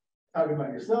can't talk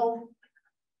about yourself.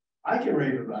 I can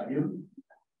rave about you.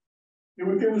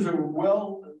 It was a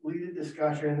well-leaded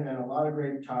discussion and a lot of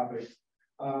great topics.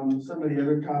 Some of the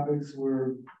other topics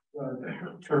were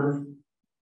turf,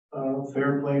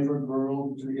 fair play for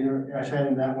girls. I sat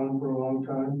in that one for a long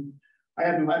time.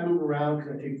 I move around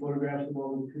because I take photographs of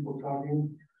all the people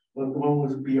talking, but the one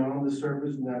was beyond the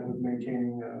surface, and that was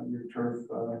maintaining your turf,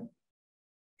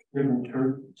 different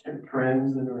turf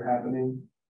trends that are happening.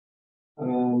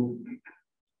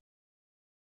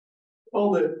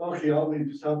 Okay, I'll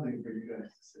leave something for you guys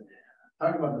to say.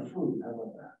 Talk about the food, how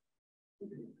about that?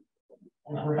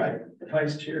 All right,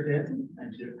 Vice Chair Dan.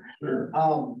 Thank you. Sure.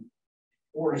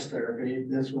 Forest therapy,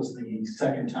 this was the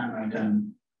second time I've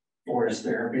done forest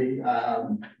therapy.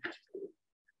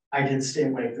 I did stay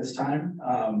awake this time.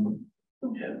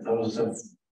 Those of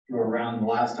you were around the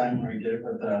last time when we did it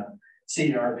with the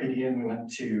CRPD and we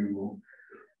went to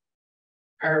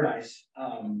Paradise.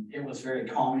 It was very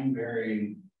calming,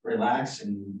 very relaxed,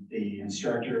 and the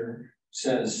instructor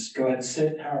says, go ahead and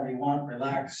sit however you want,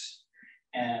 relax.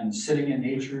 And sitting in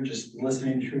nature, just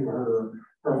listening to her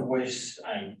voice,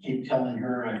 I keep telling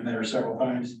her, I've met her several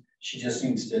times, she just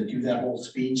needs to do that whole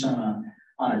speech on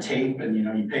a tape, and you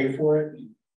know, you pay for it,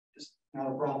 it's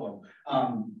not a problem.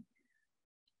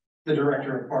 The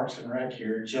director of Parks and Rec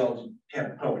here, Jill,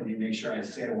 kept poking me to make sure I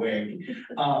stayed awake.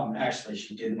 Actually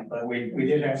she didn't, but we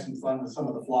did have some fun with some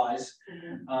of the flies,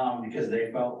 because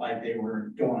they felt like they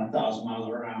were going 1,000 miles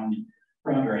around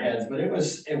our heads. But it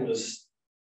was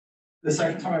the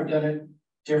second time I've done it,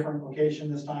 different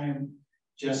location this time,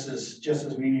 just as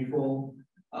meaningful,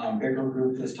 bigger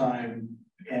group this time.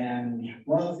 And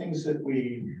one of the things that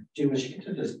we do is you get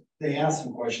to this, they ask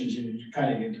some questions and you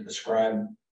kind of get to describe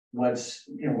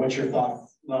what your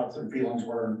thoughts and feelings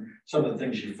were, some of the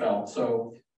things you felt.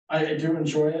 So I do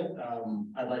enjoy it.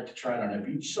 I'd like to try it on a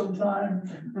beach sometime,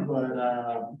 but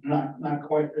not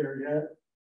quite there yet.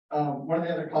 One of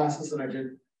the other classes that I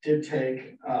did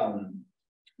take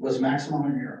was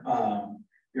maximum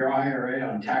your IRA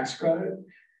on tax credit.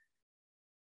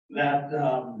 That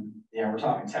we're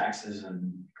talking taxes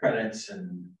and credits,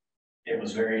 and it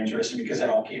was very interesting because it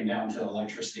all came down to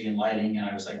electricity and lighting, and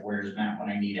I was like, where's Matt when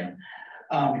I need him?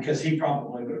 Because he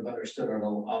probably would have understood it a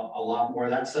lot more.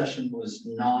 That session was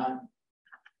not,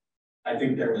 I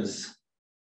think there was,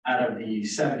 out of the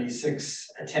 76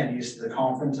 attendees to the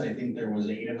conference, I think there was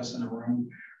 8 of us in the room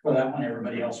for that one.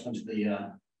 Everybody else went to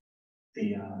the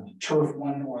turf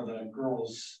one or the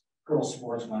girls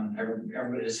sports one.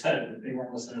 Everybody said that they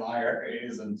weren't listening to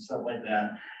IRAs and stuff like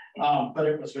that. But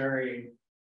it was very,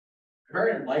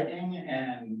 very enlightening,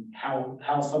 and how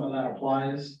some of that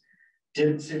applies.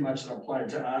 Didn't see much that applied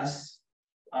to us,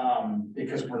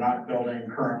 because we're not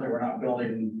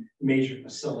building major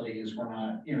facilities. We're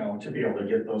not, to be able to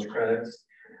get those credits.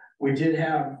 We did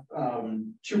have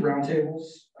 2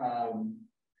 roundtables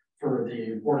for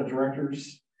the board of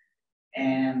directors,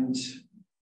 and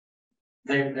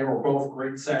they were both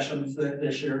great sessions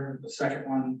this year. The second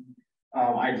one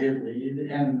I did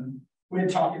lead, and we had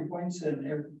talking points, and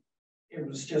it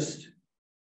was just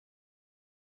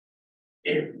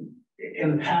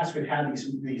in the past we've had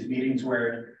these meetings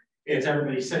where it's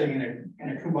everybody sitting in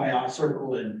a kumbaya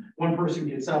circle, and one person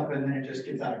gets up and then it just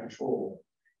gets out of control.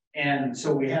 And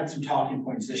so we had some talking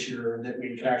points this year that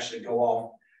we could actually go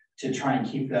off to try and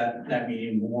keep that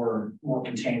meeting more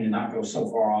contained and not go so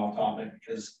far off topic,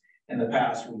 because in the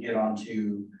past we get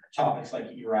onto topics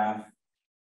like ERAF,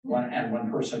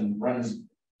 one person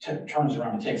turns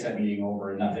around and takes that meeting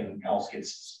over, and nothing else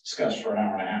gets discussed for an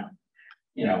hour and a half.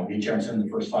 you know, he jumps in the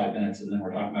first 5 minutes and then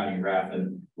we're talking about ERAF,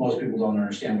 and most people don't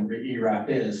understand what ERAF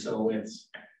is, so it's,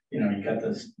 you know, you got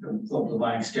this, the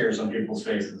blank stares on people's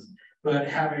faces. But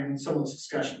having some of those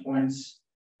discussion points,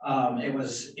 it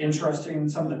was interesting,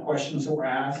 some of the questions that were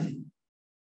asked.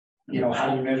 You know, how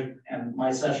do you measure, and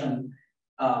my session,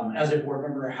 as a board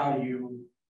member, how do you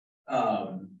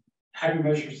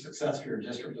measure success for your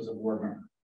district as a board member?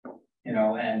 You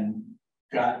know, and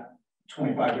got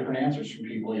 25 different answers from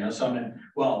people, you know, some,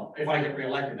 well, if I get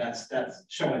reelected, that's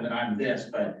showing that I'm this,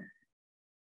 but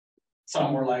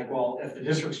some were like, well, if the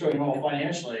district's doing well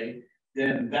financially,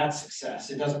 then that's success.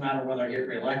 It doesn't matter whether I get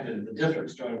reelected, if the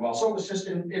district's doing well. So it was just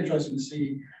interesting to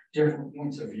see different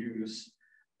points of views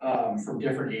from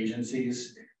different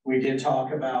agencies. We did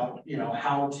talk about, you know,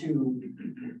 how to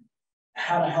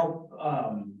help,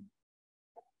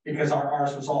 because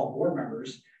ours was all board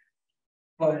members,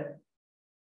 but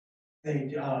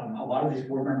they, a lot of these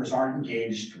board members aren't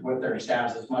engaged with their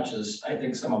staffs as much as I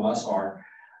think some of us are.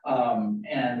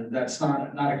 And that's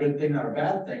not a good thing, not a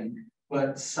bad thing,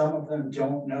 but some of them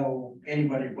don't know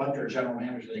anybody but their general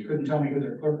manager. They couldn't tell me who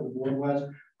their clerk of the board was,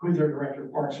 who their director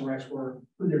of parks and recs were,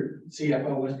 who their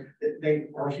CFO was. They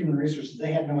are human resources.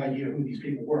 They had no idea who these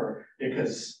people were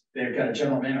because they've got a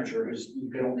general manager who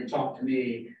can only talk to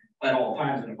me at all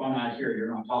times. And if I'm not here,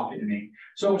 you're not talking to me.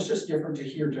 So it's just different to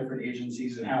hear different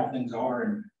agencies and how things are,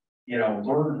 and, you know,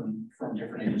 learn from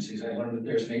different agencies. I learned that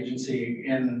there's an agency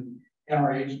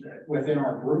within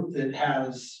our group that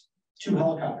has 2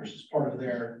 helicopters as part of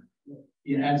their,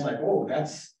 you know, and it's like, oh,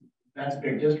 that's a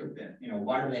big district then. You know,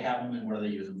 why do they have them and what do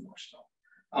they use them for? So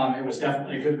it was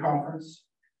definitely a good conference,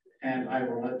 and I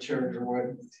will let Chair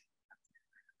Gerwood.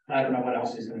 I don't know what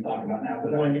else he's going to talk about now,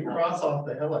 but when you cross off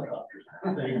the helicopters,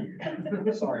 thank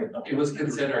you. Sorry. It was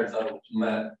considered, so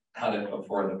Matt had it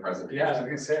before the presentation. Yeah, I was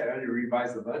gonna say, I had to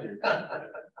revise the budget.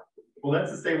 Well,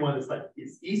 that's the same one. It's like,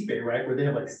 it's East Bay, right? Where they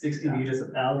have like 60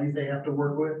 municipalities they have to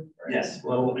work with. Right? Yes.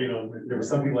 Well, you know, there was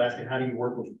some people asking, how do you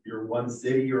work with your one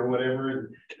city or whatever? And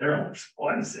they're on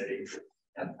one city.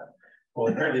 Well,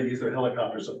 apparently these are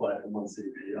helicopter supply from one city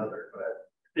to the other, but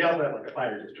they also have like a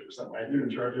fire district or something, right? They're in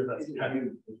charge of that.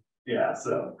 Yeah,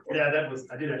 so, yeah,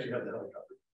 I did actually have the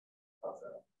helicopter.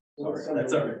 Sorry,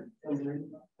 that's all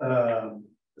right.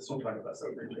 This will talk about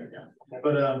something, yeah.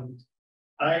 But,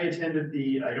 I attended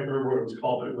I don't remember what it was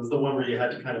called, but it was the one where you had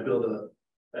to kind of build a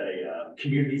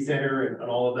community center and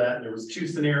all of that. And there was 2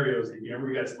 scenarios, and you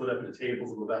remember we got split up into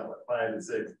tables of about what, 5 and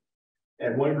 6.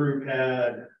 And one group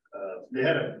had, they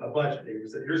had a budget. They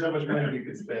said, here's how much money you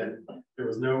could spend. There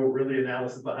was no really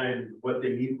analysis behind what they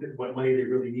needed, what money they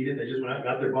really needed. They just went out and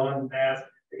got their bond passed.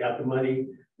 They got the money.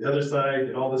 The other side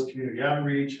did all this community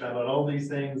outreach, found out all these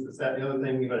things, this, that, and the other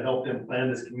thing, to help them plan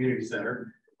this community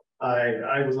center.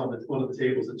 I was on one of the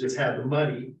tables that just had the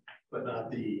money, but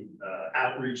not the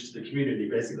outreach to the community.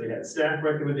 Basically had staff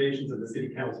recommendations and the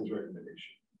city council's recommendation.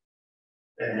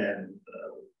 And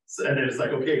then it's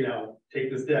like, okay, now take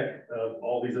this deck of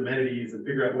all these amenities and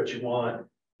figure out what you want.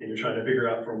 And you're trying to figure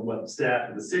out from what the staff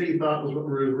of the city thought was what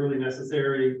was really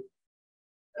necessary.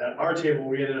 At our table,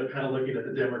 we ended up kind of looking at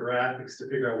the demographics to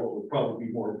figure out what would probably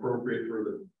be more appropriate for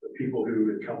the people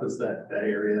who encompass that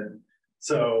area.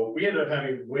 So we ended up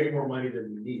having way more money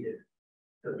than we needed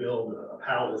to build a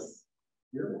palace.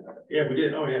 Yeah, we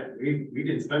did. Oh yeah, we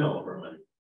didn't spend all of our money.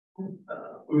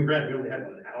 We only had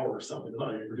an hour or something.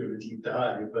 Not even doing a deep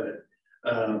dive, but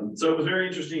so it was very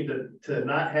interesting to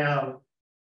not have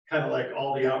kind of like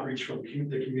all the outreach from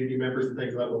the community members and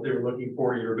things about what they were looking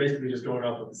for. You were basically just going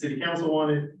off what the city council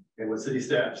wanted and what city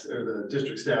staffs or the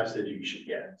district staff said you should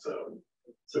get. So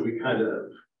we kind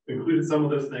of included some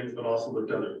of those things, but also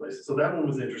looked at other places. So that one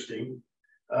was interesting.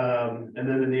 And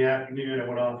then in the afternoon, I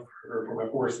went off for my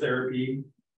forest therapy.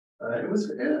 I was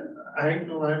a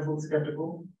little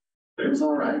skeptical, but it was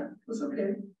all right. It was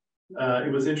okay.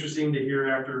 It was interesting to hear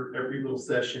after every little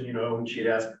session, you know, and she'd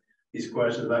ask these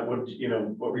questions about what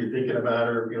were you thinking about,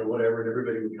 or, you know, whatever, and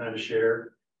everybody would kind of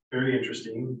share. Very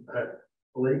interesting.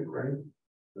 Blake, right?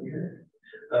 Okay.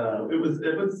 It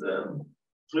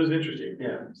was interesting.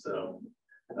 Yeah. So,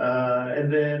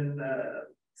 and then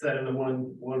sat in the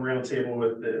one round table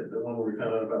with the one where we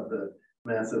found out about the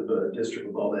massive district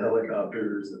with all the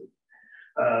helicopters.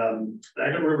 And, I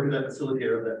don't remember who that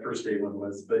facilitator of that first day one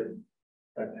was, but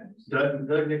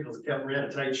Doug Nichols ran a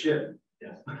tight ship.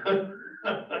 Yeah.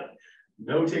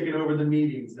 No taking over the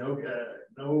meetings,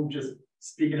 no just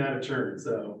speaking out of turn.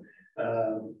 So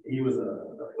he was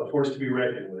a force to be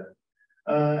reckoned with.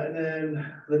 And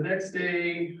then the next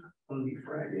day, on the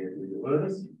Friday, I believe it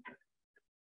was,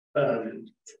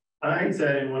 I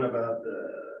sat in one about the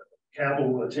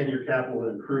 10-year capital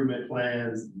improvement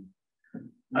plans.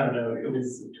 I don't know, it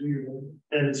was a 2-year budget.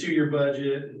 And a 2-year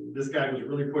budget, and this guy was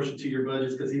really pushing 2-year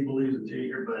budgets because he believes in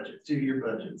 2-year budgets, 2-year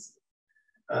budgets.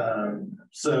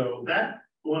 So that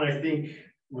one I think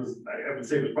was, I would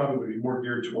say was probably more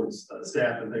geared towards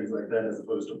staff and things like that as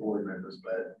opposed to board members,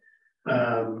 but.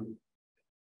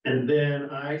 And then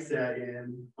I sat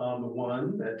in on the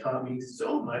one that taught me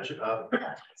so much about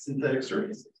synthetic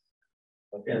surfaces.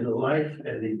 And the life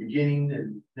and the beginning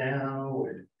and now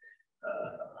and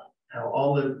how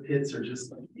all the pits are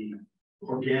just like the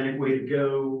organic way to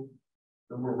go.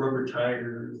 No more rubber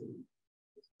tires.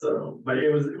 So, but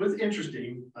it was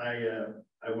interesting. I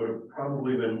would have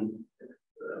probably been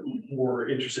more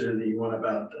interested in the one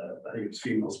about I think it was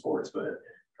female sports, but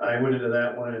I went into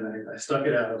that one and I stuck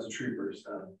it out as a trooper.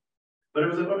 So. But it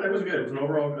was good. It was an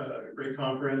overall great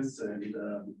conference, and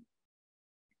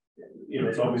you know,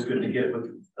 it's always good to get with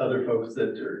other folks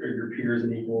that are your peers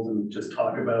and equals and just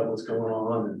talk about what's going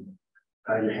on and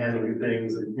how you're handling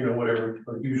things and, you know, whatever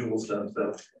usual stuff.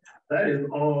 So that is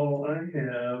all I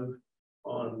have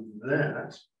on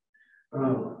that.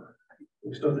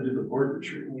 We still have to do the board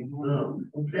retreat.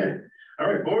 Okay. All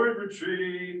right, board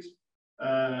retreat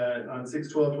on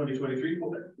 6/12/2023.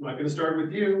 I'm not going to start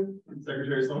with you,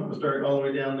 Secretary Sloan. I'm going to start all the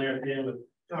way down there at the end with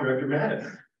Director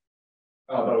Mattis.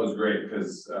 I thought it was great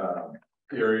because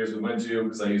the areas we went to,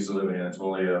 because I used to live in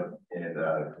Anatolia and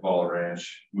Cavala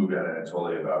Ranch, moved out of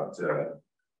Anatolia about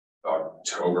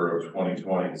October of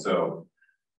 2020. So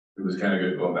it was kind of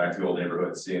good going back to the old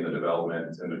neighborhood, seeing the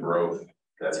development and the growth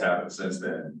that's happened since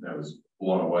then. I was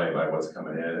blown away by what's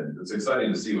coming in, and it's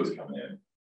exciting to see what's coming in.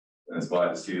 And it's glad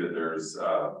to see that there's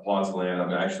plots of land.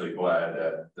 I'm actually glad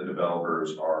that the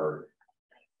developers are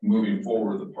moving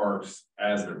forward the parks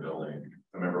as they're building.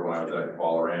 I remember when I was at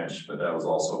Cavala Ranch, but that was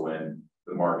also when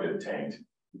the market tanked,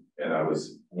 and I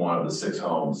was one of the 6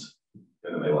 homes,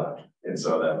 and then they left. And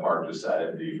so that park just sat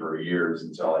empty for years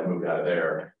until I moved out of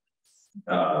there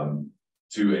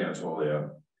to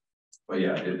Anatolia. But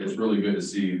yeah, it's really good to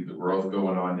see the growth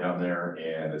going on down there,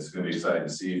 and it's going to be exciting to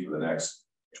see for the next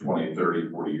 20, 30,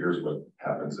 40 years what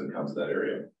happens and comes to that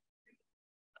area.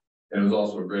 And it was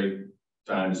also a great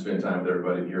time to spend time with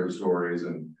everybody and hear the stories,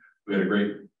 and we had a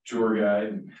great tour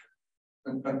guide.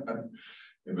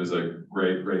 It was a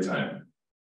great time.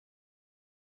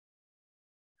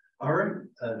 All right,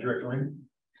 Director Lane.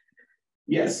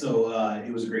 Yes, so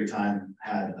it was a great time,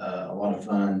 had a lot of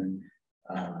fun.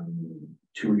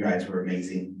 Tour guides were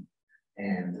amazing,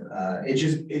 and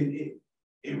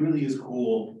it really is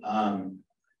cool,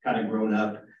 kind of growing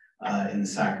up in the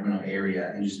Sacramento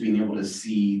area and just being able to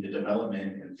see the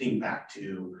development and think back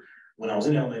to when I was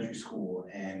in elementary school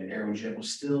and Aerojet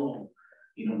was still,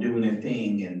 you know, doing their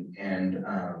thing, and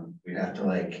we'd have to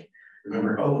like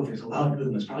remember, oh, if there's a loud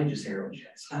boom, it's probably just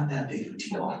Aerojet. It's not that big of a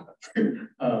deal.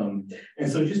 And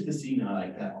so just to see, you know,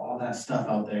 like that, all that stuff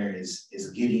out there is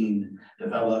getting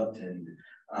developed, and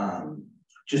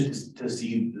just to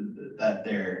see that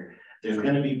there's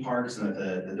going to be parks, and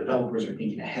that the developers are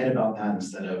thinking ahead about that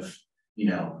instead of, you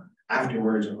know,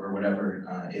 afterwards or whatever,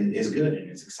 is good, and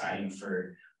it's exciting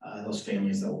for those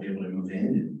families that will be able to move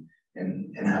in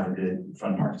and have a good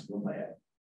fun park to go play at.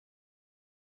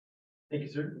 Thank you,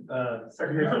 sir.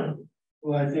 Secretary.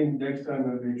 Well, I think next time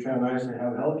it'd be kind of nice to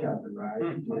have a helicopter ride.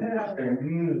 And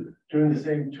doing the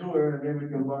same tour, and maybe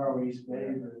we can borrow East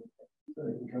Bay, so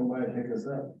they can come by and pick us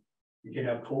up. You can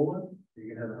have cola, you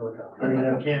can have a helicopter.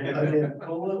 I can have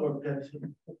cola or Pepsi.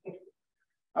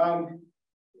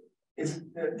 It's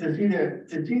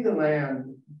to see the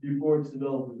land before it's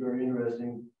developed is very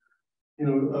interesting. You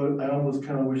know, I almost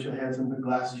kind of wish I had some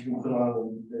glasses you can put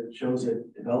on that shows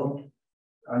it developed.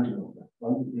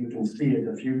 You can see it,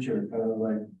 the future kind of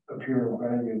like appear in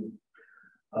front of you.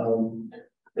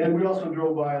 And we also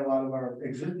drove by a lot of our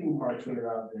existing parks that are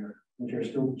out there, which are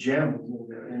still gems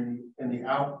in the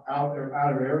outer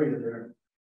area there.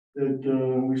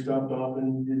 That we stopped off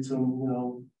and did some, you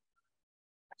know,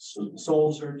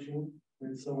 soul searching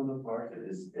with some of the parks.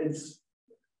 It's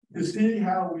to see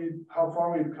how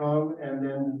far we've come, and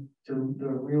then to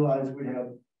realize we have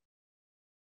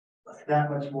that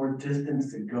much more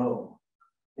distance to go,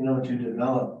 you know, to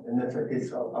develop. And it's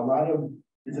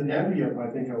an envy of, I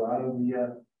think, a lot of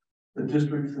the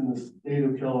districts in the state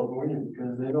of California,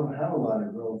 because they don't have a lot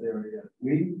of growth area.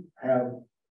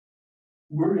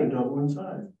 We're gonna double in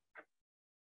size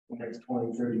the next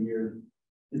 20, 30 years.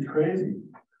 It's crazy.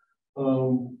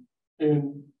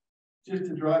 And just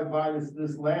to drive by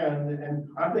this land, and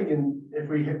I'm thinking if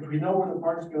we know where the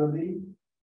park's gonna be,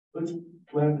 let's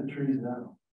plant the trees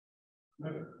now.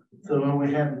 So when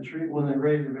we have the tree, when they're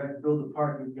ready to build the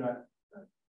park, we've got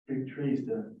big trees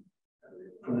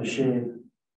for the shade.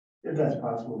 if that's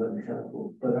possible, that'd be kind of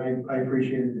cool. But I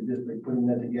appreciated the district putting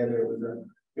that together.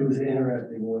 It was an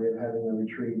interesting way of having a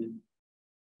retreat.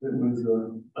 It was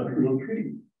a real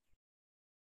treat.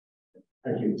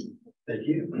 Thank you. Thank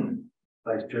you.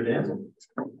 Vice Chair Danzel.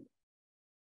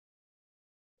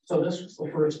 So this was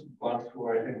the first bus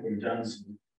tour I think we've done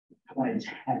since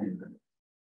 2010.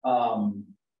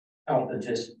 Of the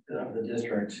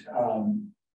district.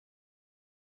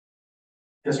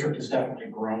 District has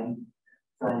definitely grown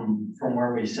from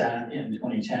where we sat in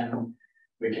 2010.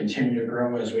 We continue to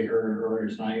grow, as we heard earlier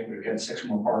tonight. We've got 6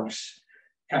 more parks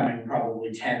coming,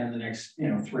 probably 10 in the next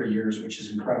 3 years, which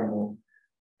is incredible.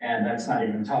 And that's not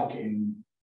even talking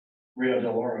Rio de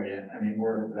Oro yet. I mean,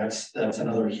 that's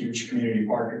another huge community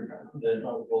park that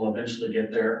will eventually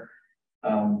get there.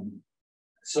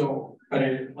 But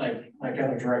it, like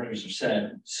other directors have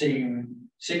said, seeing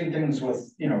things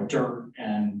with dirt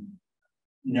and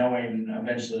knowing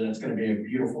eventually that's going to be a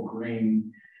beautiful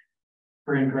green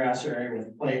grass area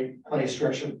with play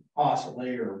structure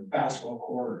possibly, or basketball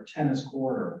court, or tennis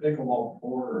court, or pickleball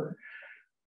court,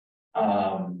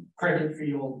 or cricket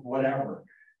field, whatever.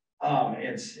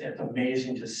 It's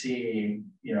amazing to see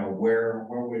where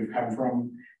we've come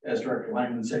from. As Director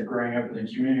Langman said, growing up in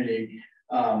the community,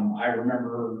 I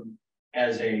remember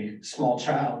as a small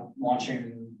child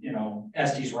launching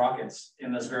Estes rockets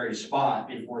in this very spot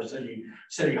before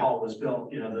City Hall was built.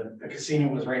 The casino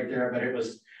was right there, but it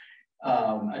was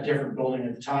a different building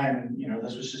at the time, and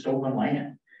this was just open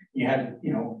land. You had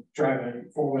to drive a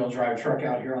 4-wheel drive truck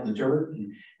out here on the dirt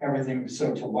and everything.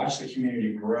 So to watch the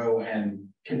community grow and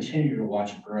continue to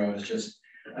watch it grow is just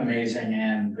amazing,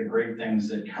 and the great things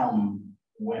that come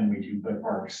when we do put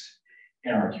parks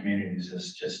in our communities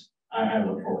is just I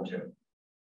look forward to it.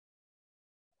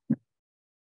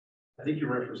 I think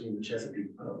you're referencing the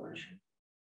Chesapeake Pub, aren't you?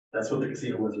 That's what the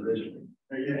casino was originally.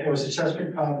 It was a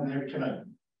Chesapeake Pub, and they became a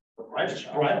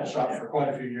bridal shop for quite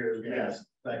a few years. Yes,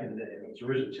 back in the day, it was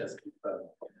originally Chesapeake Pub.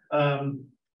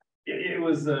 It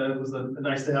was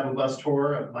nice to have a bus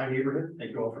tour of my neighborhood.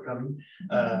 Thank you all for coming.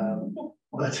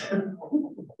 But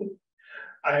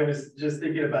I was just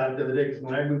thinking about it the other day, because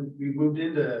when we moved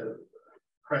into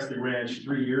Crestley Ranch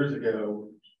 3 years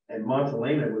ago, and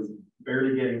Montelena was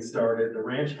barely getting started. The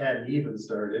ranch hadn't even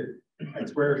started. I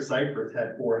swear Cypress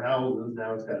had 4 houses.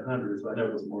 Now it's got hundreds. I know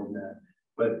it was more than that.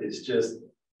 But it's just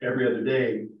every other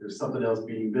day there's something else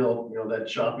being built. That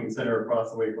shopping center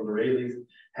across the way from the Rayleighs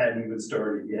hadn't even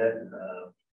started yet.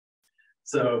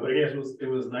 But yes, it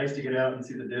was nice to get out and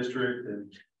see the district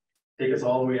and take us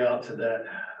all the way out to that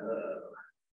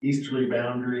easterly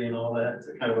boundary and all that. It's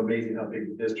kind of amazing how big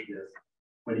the district is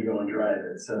when you go and drive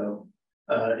it. So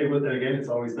it's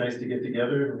always nice to get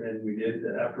together, and we did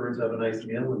afterwards have a nice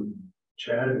meal and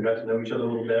chat and got to know each other a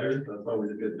little better. So that's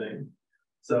always a good thing.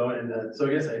 So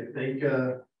yes, I think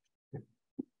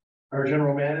our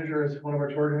general manager is one of our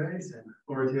tour guides, and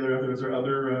Laura Taylor was our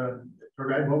other tour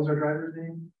guide. What was our driver's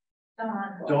name?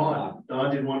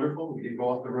 Dawn did wonderful. We didn't go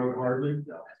off the road hardly.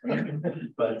 No.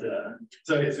 But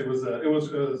so yes, it was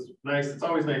nice. It's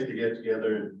always nice to get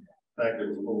together, and in fact, there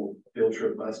was a little field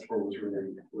trip bus tour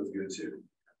was good too.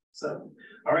 So,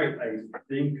 all right, I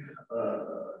think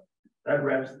that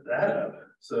wraps that up.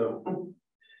 So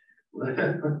let's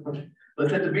head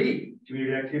to B,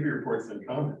 community activity reports and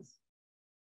comments.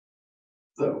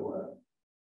 So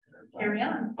carry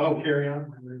on. Oh, carry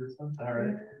on.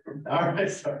 All right.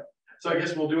 Sorry. So I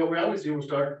guess we'll do what we always do. We'll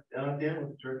start down at the end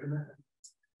with the director.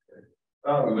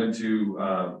 We went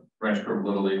to Ranch Grove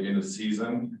Little League end of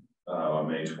season on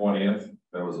May 20th.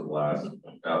 That was a blast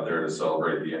out there to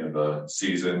celebrate the end of the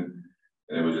season.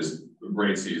 And it was just a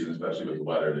great season, especially with the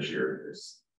weather this year.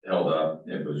 It's held up.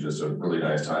 It was just a really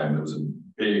nice time. It was a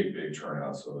big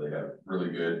turnout. So they had really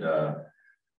good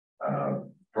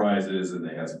prizes, and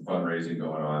they had some fundraising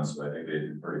going on. So I think they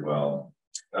did pretty well.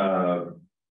 Went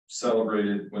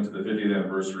to the 50th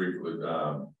anniversary with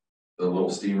the little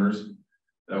steamers.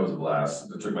 That was a blast.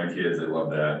 I took my kids, they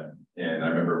loved that. And I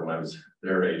remember when I was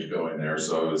their age going there,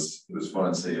 so it was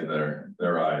fun seeing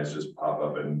their eyes just pop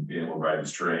up and being able to ride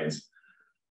these trains.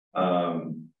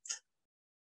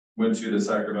 Went to the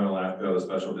Sacramento LAFCO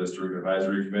Special District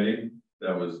Advisory Committee.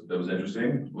 That was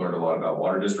interesting. Learned a lot about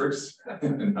water districts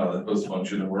and how those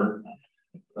function and work.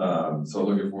 So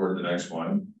looking forward to the next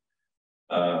one.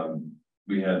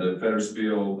 We had the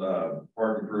Federspiel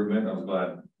park improvement. I was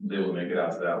glad they were able to make it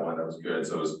out to that one. That was good.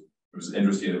 So it was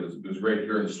interesting. It was great to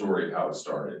hear the story of how it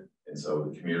started. And so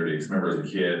the community, remember as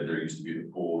a kid, there used to be the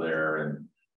pool there and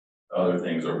other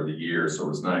things over the years. So it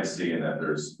was nice seeing that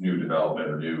there's new development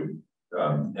or new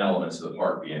elements of the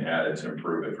park being added to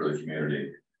improve it for the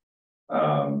community.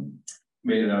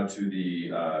 made it out to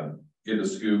the, get a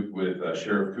scoop with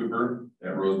Sheriff Cooper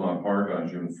at Rosemont Park on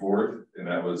June 4th. And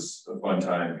that was a fun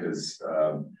time because,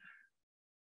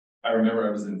 I remember I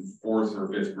was in 4th or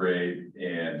 5th grade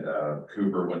and,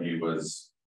 Cooper, when he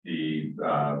was the,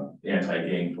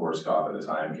 anti-gang force cop at the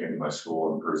time, came to my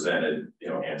school and presented, you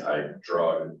know,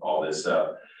 anti-drug, all this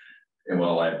stuff. And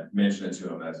while I mentioned it to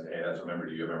him, that's, hey, that's, do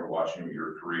you remember watching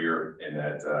your career in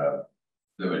that,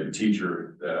 the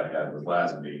teacher that I had was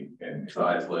Lazenby, and his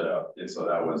eyes lit up. And so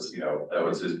that was, you know, that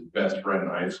was his best friend in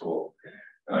high school.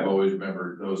 And I've always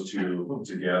remembered those two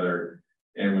together,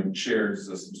 and we shared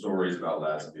some stories about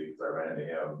Lazenby because I ran into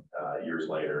him years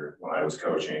later when I was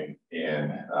coaching,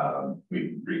 and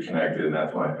we reconnected, and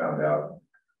that's when I found out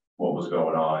what was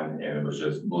going on, and it was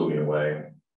just blew me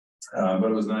away. But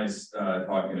it was nice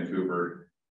talking to Cooper,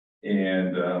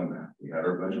 and we had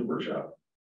our budget workshop.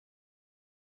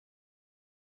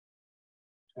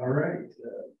 All right,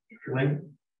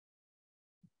 Lane.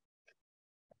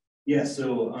 Yeah,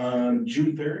 so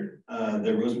June 3rd,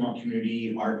 the Rosemont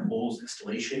Community Art Bowls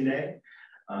Installation Day.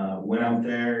 Went out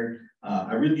there.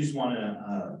 I really just want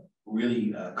to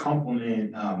really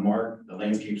compliment Mark, the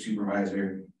landscape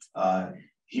supervisor.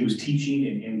 He was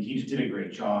teaching and he just did a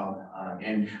great job.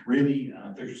 And really,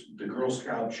 the Girl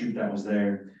Scout troop that was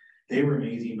there, they were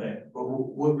amazing. But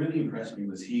what really impressed me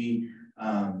was he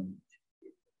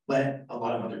let a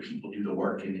lot of other people do the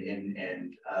work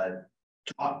and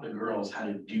taught the girls how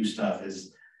to do stuff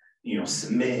as, you know,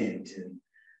 cement and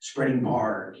spreading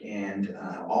bark and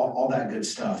all that good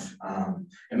stuff.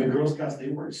 And the Girl Scouts, they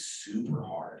worked super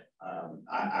hard.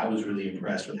 I was really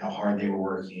impressed with how hard they were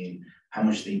working, how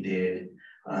much they did.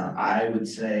 I would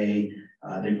say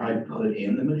they probably put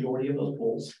in the majority of those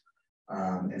polls.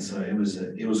 And so it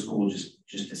was cool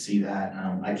just to see that.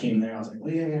 I came there, I was like,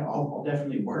 well, yeah, I'll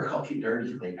definitely work, I'll get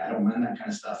dirty. Like, I don't mind that kind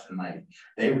of stuff. And like,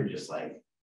 they were just like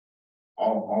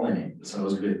all in it. So it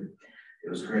was good. It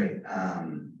was great.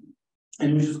 And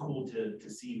it was just cool to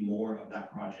see more of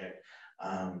that project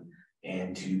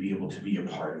and to be able to be a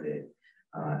part of it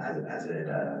as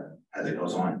it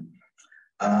goes on.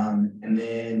 And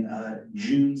then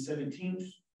June 17th,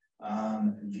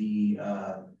 the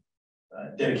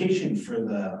dedication for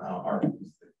the art,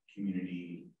 the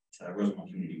community, Rosemont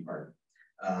Community Park.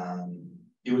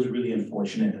 It was really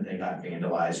unfortunate that they got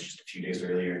vandalized just a few days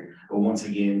earlier. But once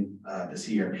again, the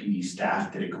CRPD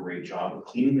staff did a great job of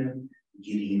cleaning them,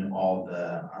 getting all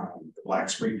the black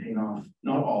spray paint off.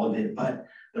 Not all of it, but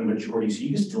the majority. So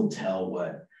you can still tell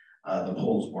what the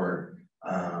poles were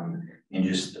and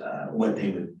just what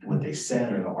they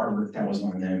said or the artwork that was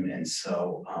on them. And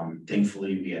so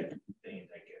thankfully we had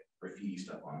like graffiti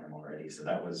stuff on them already. So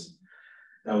that was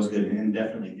good, and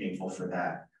definitely thankful for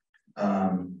that.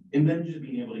 And then just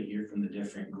being able to hear from the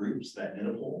different groups that did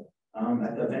a poll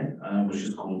at the event was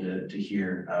just cool to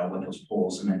hear what those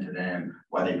polls meant to them,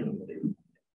 why they did what they did.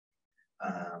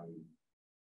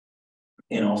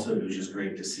 And also it was just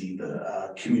great to see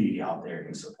the community out there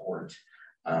in support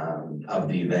of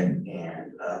the event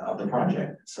and of the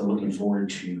project. So looking forward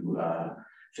to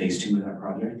phase 2 of that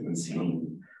project and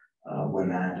seeing when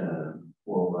that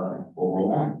will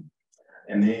roll on.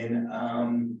 And then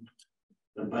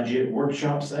the budget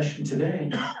workshop session today,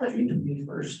 June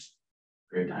 21st.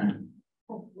 Great time.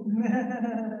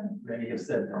 Many have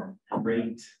said that.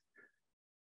 Great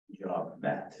job,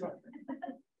 Matt.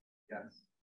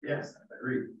 Yes, I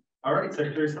agree. All right,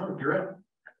 Secretary Stone, you're up.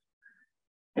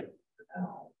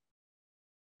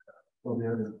 Well,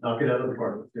 knock it out of the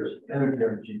park. Yes,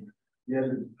 energy. Yeah,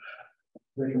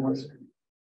 make it more.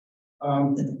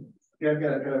 Yeah, I've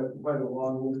got quite a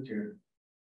long list here.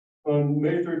 On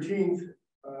May 13th,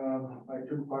 I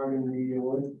took part in the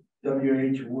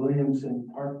W.H. Williamson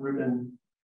Park ribbon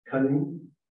cutting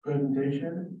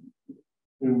presentation.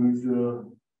 It was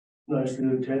nicely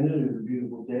attended. It was a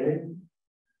beautiful day.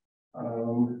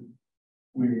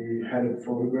 We had it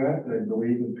photographed, I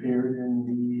believe appeared in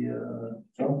the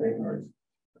something or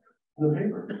in the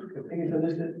paper. I think it's in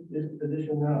this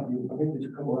edition now. I think there's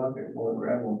a couple out there. If you want to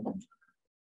grab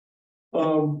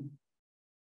one.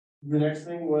 The next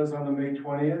thing was on the May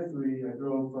 20th. I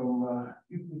drove from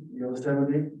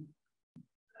Yosemite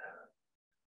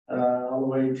all the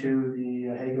way to the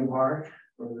Hagen Park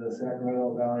for the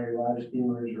Sacramento Valley Live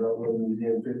Steamers Railroad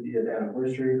Museum 50th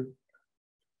anniversary.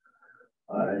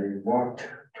 I walked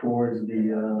towards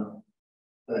the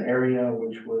area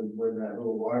which was where that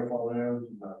little waterfall there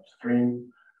was,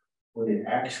 stream, where they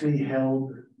actually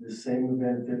held the same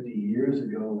event 50 years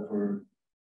ago for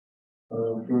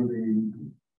the.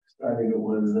 I think it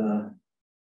was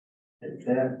at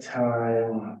that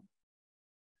time.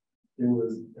 It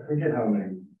was, I forget how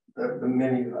many, the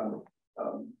many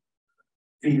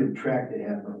feet of track they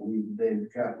have, but they've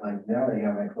got like, now they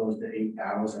have like close to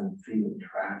 8,000 feet of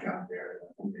track out there. I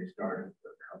think they started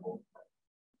with a couple,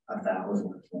 1,000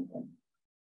 or something.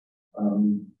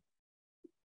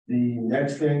 The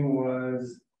next thing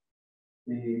was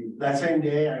that same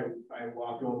day I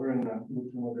walked over and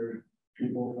with some other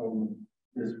people from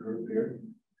this group here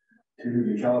to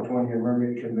the California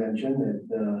Mermaid Convention at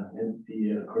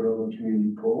the Cordova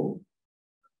Community Pool.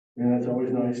 And it's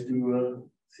always nice to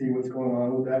see what's going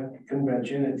on with that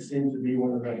convention. It seems to be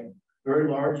one of the very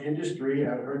large industry.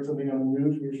 I've heard something on the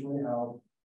news recently how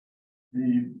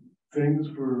the things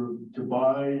to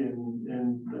buy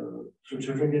and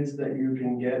certificates that you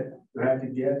have to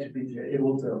get to be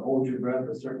able to hold your breath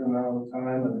a certain amount of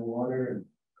time underwater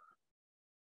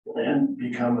and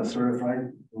become a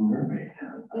certified mermaid.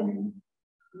 I mean,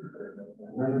 I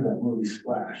remember that movie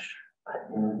Splash.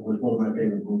 It was one of my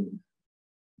favorite movies.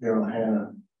 Daryl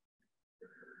Hannah.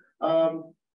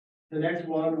 The next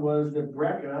one was the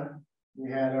BRECA. We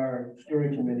had our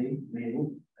steering committee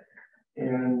meeting,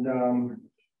 and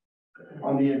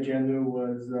on the agenda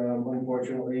was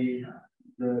unfortunately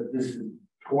this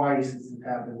twice this has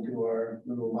happened to our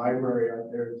little library out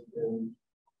there. It's been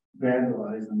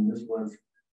vandalized, and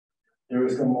there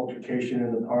was some altercation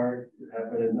in the park. It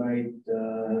happened at night,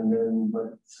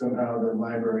 but somehow the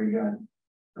library got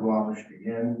demolished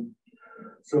again.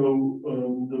 So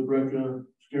the BRECA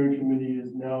steering committee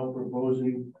is now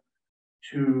proposing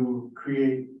to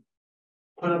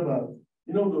put up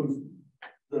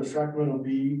the Sacramento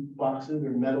Bee boxes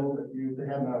or metal that they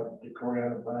have out at the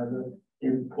Coriana Plaza.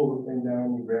 You pull the thing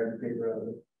down, you grab the paper out of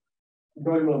it. I'm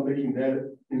talking about making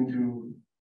that into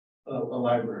a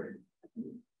library.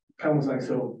 Kind of like,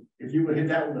 so if you would hit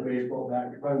that with a baseball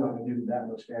bat, you're probably not going to do that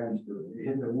much damage to it. You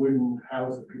hit the wooden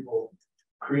house that people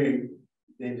create,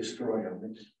 they destroy them,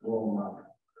 they just blow them up.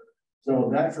 So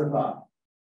that's a thought.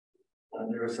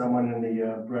 There was someone in the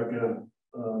BRECA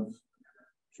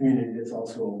community that's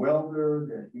also a welder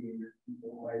that he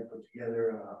might put together,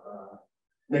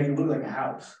 make it look like a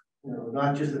house. You know, it's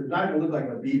not going to look like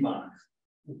a bee box.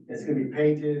 It's going to be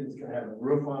painted. It's going to have a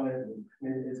roof on it.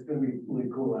 It's going to be really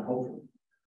cool. I hope,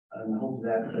 and I hope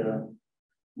that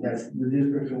that's the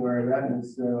district's aware of that, and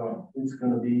it's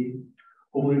going to be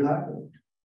hopefully happening.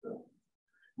 So,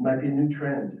 might be a new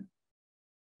trend.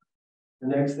 The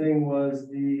next thing was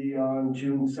on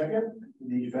June 2nd,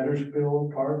 the Feddersville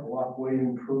Park Walkway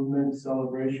Improvement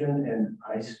Celebration and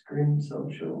Ice Cream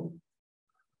Social.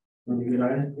 Really good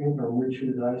ice cream from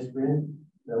Richard's Ice Cream.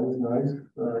 That was nice.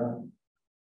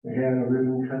 They had a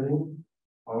ribbon cutting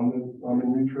on the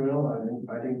new trail. I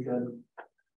think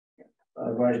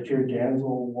Vice Chair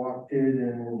Danzel walked it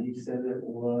and he said it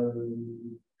was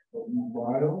a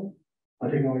mile. I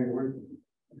think all your words.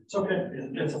 It's okay.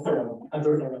 It's a third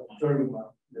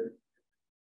mile.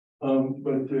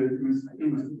 But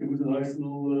it was a nice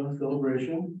little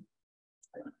celebration.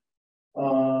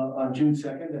 On June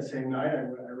 2nd, that same night, I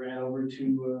ran over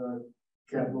to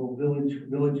Capitol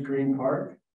Village Green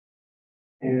Park,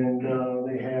 and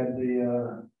they had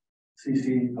a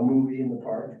movie in the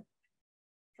park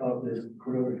of this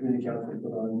Cordova Community Council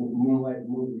put on Moonlight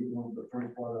movie, one of the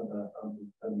first one of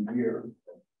the year.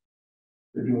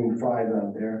 They're doing 5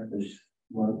 out there this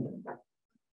month.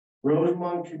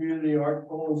 Rosemont Community Art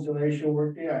Pole Installation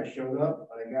Workday. I showed up.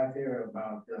 I got there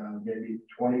about maybe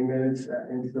 20 minutes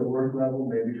into the work level,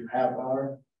 maybe a half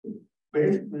hour.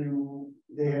 Basically,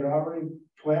 they had already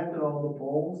planted all the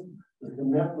poles. The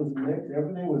cement was mixed.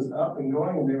 Everything was up and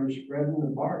going, and they were spreading the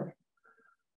bark,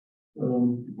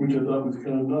 which I thought was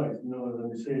kind of nice. You know, when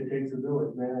they say it takes a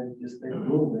village, man, it just takes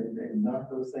boom. They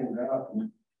knock those things out,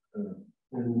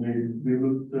 and they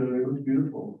looked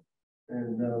beautiful.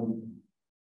 And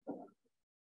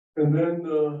then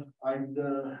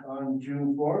on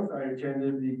June 4th, I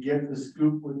attended the Get the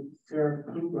Scoop with Sarah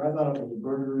Cooper. I thought it was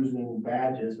burgers and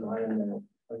badges, and I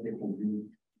get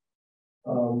confused.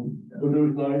 But it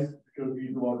was nice because you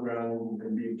could walk around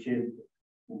and be a kid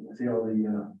and see all the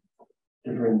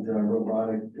different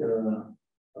robotic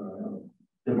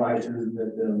devices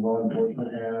that the law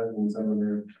enforcement has, and some of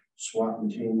their SWAT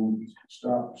team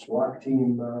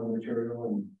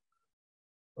material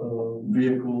and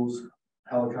vehicles.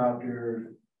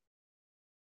 Helicopter,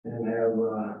 and have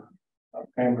a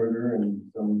hamburger and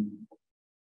an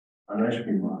ice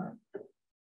cream bar.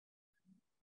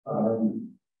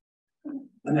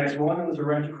 The next one was a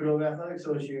Rancho Cordova Athletic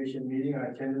Association meeting. I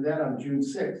attended that on June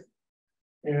 6th.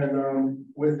 And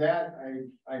with that,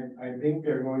 I think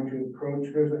they're going to approach,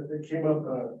 it came up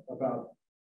about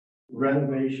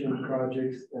renovation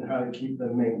projects and how to keep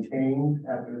them maintained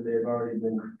after they've already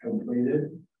been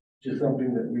completed. just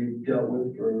something that we've dealt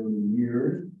with for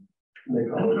years. They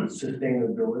call it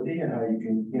sustainability and how you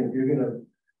can, if you're gonna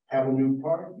have a new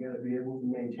park, you gotta be able to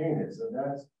maintain it. So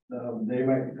that's, they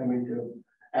might be coming to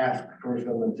ask for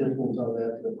some assistance on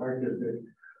that to the park district.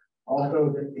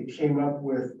 Also, it came up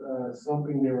with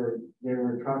something they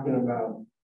were talking about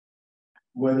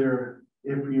whether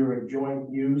if you're a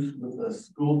joint use with a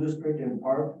school district and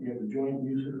park, you have a joint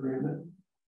use agreement.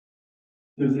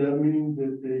 Does that mean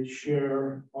that they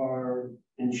share our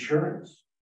insurance?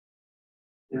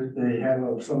 If they have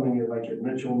something like at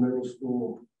Mitchell Middle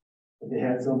School, if they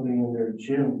had something in their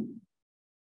gym,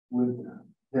 would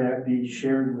that be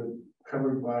shared with,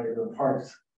 covered by the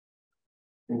parks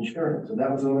insurance? So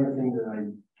that was another thing that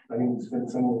I think spent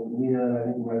some with Nina, I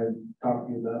think might have talked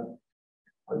to you about.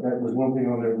 But that was one thing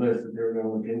on their list that they were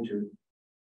gonna look into.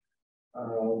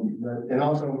 And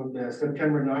also the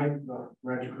September 9th, the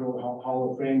Rancho Cordova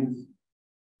Hall of Fame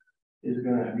is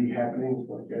gonna be happening,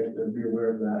 so you guys gotta be aware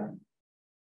of that.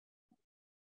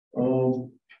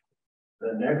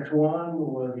 The next one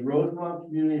was Rosemont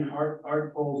Community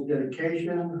Art Pole's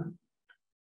dedication.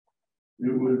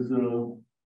 It was,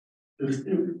 I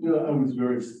was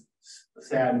very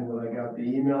saddened when I got the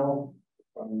email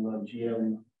from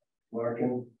GM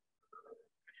Larkin.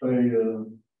 I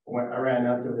ran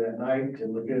out there that night to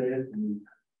look at it, and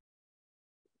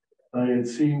I had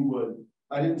seen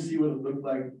I didn't see what it looked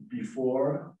like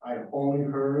before. I only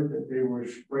heard that they were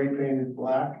spray painted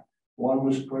black. One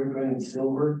was spray painted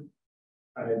silver.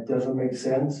 It doesn't make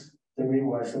sense to me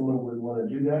why someone would want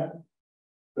to do that,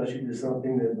 especially to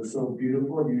something that was so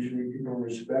beautiful. Usually people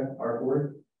respect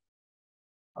artwork.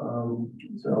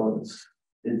 So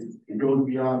it goes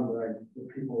beyond what the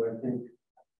people I think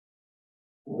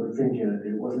were thinking.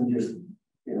 It wasn't just,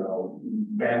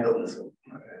 vandalism.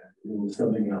 It was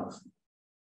something else.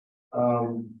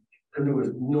 Because there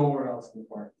was nowhere else in the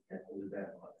park that was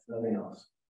vandalized, nothing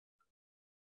else.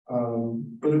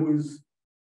 But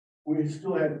we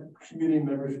still had community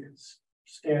members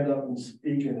stand up and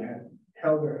speak and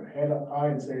held their head up high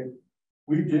and say,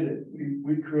 we did it.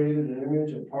 We created an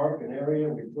image, a park, an area.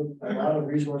 We put a lot of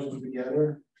resources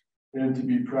together and to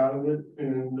be proud of it.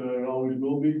 And it always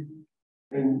will be.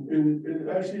 And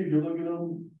actually, if you look at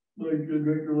them, like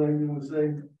Director Langdon was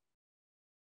saying,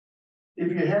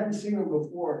 if you hadn't seen them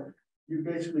before, you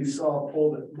basically saw a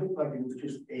pole that looked like it was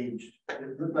just aged.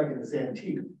 It looked like it was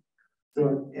antique.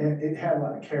 So it had a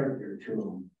lot of character to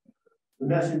them. The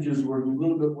messages were a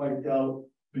little bit wiped out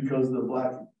because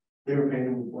they were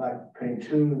painted with black paint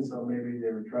too, and so maybe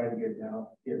they were trying to get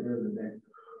rid of the name.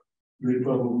 They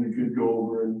probably could go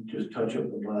over and just touch up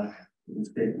the black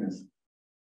statements.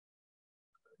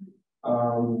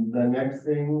 The next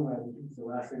thing, I think it's the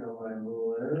last thing on my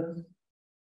list,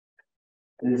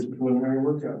 is preliminary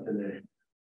workout today.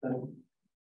 I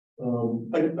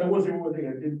wasn't one thing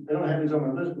I don't have these on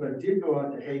my list, but I did go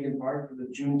out to Hagen Park for the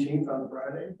Juneteenth on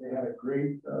Friday. They had a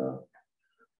great,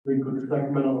 the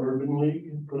Sacramento Urban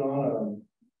League put on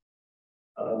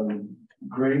a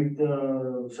great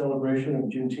celebration of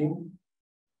Juneteenth.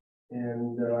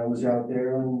 And I was out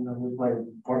there and with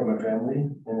part of my family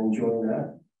and enjoying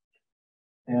that.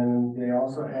 And they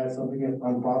also had something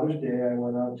on Father's Day. I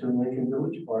went out to Lincoln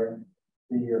Village Park,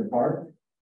 the park,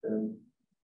 the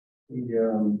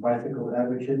bicycle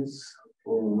advocates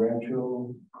for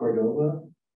Rancho Cordova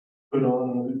put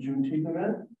on a Juneteenth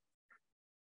event,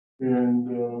 and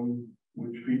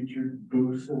which featured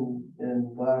booths and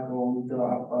black-owned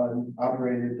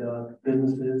operated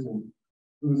businesses, and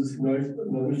it was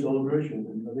another celebration.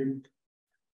 And I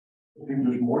think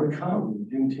there's more to come.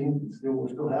 Juneteenth is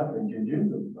still happening.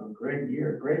 June's a great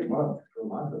year, great month for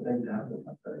lots of things to happen.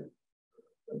 But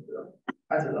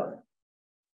that's enough.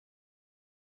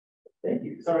 Thank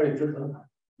you. Sorry, it took some.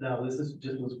 No, this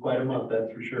was quite a month,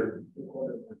 that's for sure.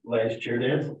 Last Chair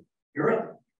Dan, you're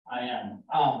up. I am.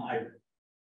 I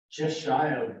just shy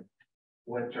of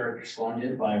what Director Sloan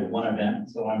did by one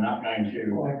event, so I'm not going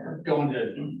to go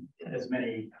into as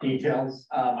many details.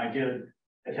 I did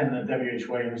attend the W.H.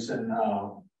 Williamson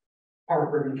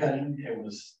park ribbon cutting. It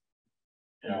was,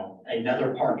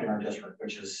 another park in our district,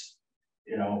 which is,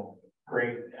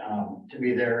 great to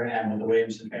be there, and with the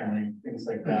Williamson family, things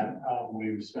like that.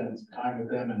 We've spent some time with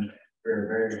them, and we're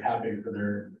very happy for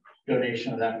their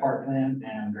donation of that parkland,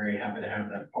 and very happy to have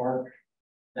that park.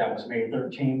 That was May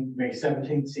 13th, May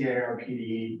 17th,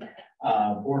 CRPD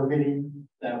board meeting.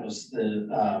 That was the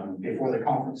before the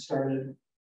conference started.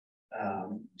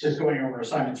 Just going over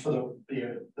assignments for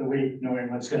the week, knowing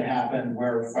what's going to happen,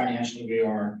 where financially we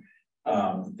are,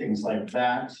 things like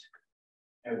that.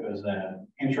 It was an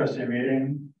interesting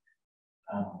meeting.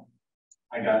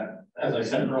 I got as I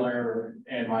said earlier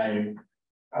in my,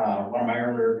 one of my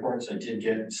earlier reports, I did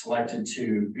get selected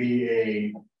to be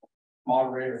a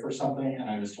moderator for something, and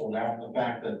I was told after the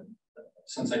fact that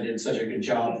since I did such a good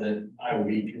job that I will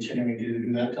be continuing to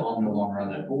do that till I'm no longer on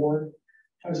that board.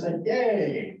 I was like,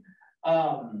 yay.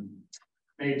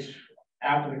 Made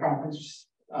after the conference,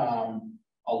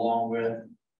 along with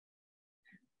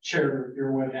Chair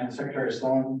Yearwood and Secretary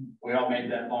Sloan, we all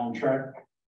made that long trek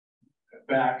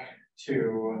back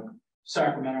to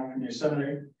Sacramento from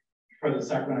Yosemite for the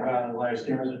Sacramento Valley Live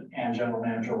Steamers and General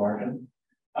Manager Larkin.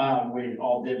 We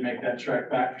all did make that trek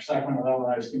back for Sacramento Valley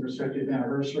Live Steamers 50th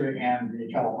anniversary and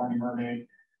the California Mermaid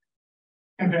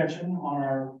Convention on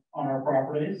our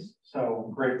properties.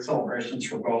 So great celebrations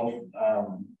for both.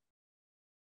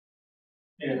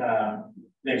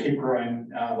 They keep growing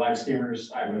live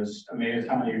steamers. I was amazed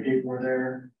how many people were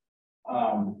there.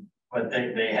 But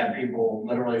they had people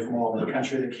literally from all over the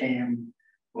country that came,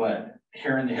 but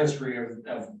hearing the history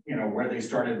of you know where they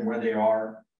started and where they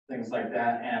are, things like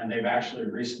that. And they've actually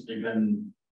recently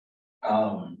been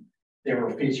they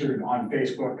were featured on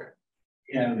Facebook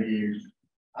in the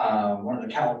one of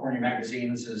the California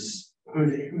magazines is who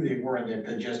they were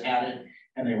that just had it,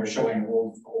 and they were showing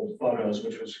old photos,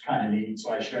 which was kind of neat.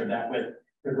 So I shared that with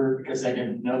the group because they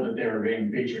didn't know that they were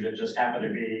being featured. It just happened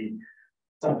to be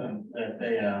something that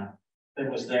they that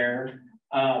was there.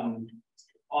 On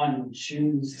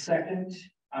June 2nd,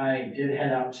 I did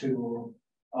head out to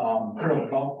Cordova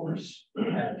Golf Course.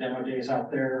 Had demo days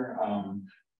out there.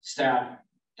 Staff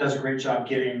does a great job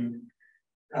getting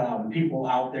people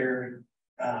out there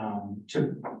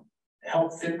to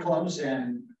help fit clubs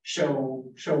and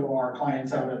show our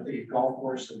clients out at the golf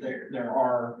course that there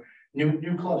are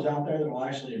new clubs out there that will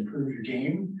actually improve your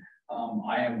game.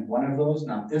 I am one of those,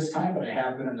 not this time, but I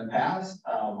have been in the past.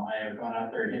 I have gone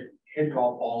out there, hit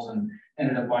golf balls and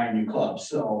ended up buying new clubs.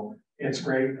 So it's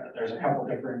great. There's a couple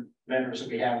different vendors that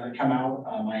we have that come out.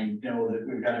 I know that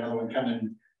we've got another one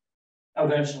coming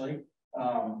eventually.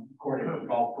 According to the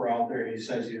golf pro out there, he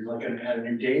says he's looking at a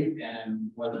new date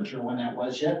and wasn't sure when that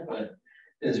was yet, but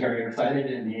is very excited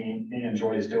and he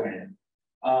enjoys doing it.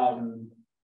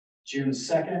 June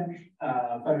 2nd,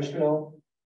 Fettersville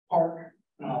Park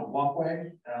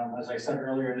walkway. As I said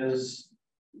earlier, it is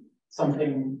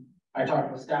something I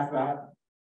talked with staff about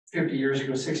 50 years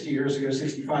ago, 60 years ago,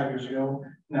 65 years ago,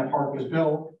 when that park was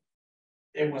built.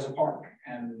 It was a park,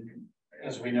 and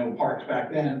as we know, parks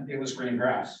back then, it was green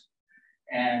grass.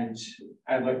 And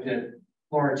I looked at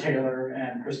Laura Taylor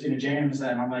and Christina James,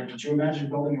 and I'm like, could you imagine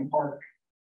building a park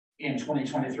in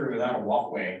 2023 without a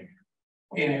walkway?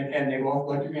 And they both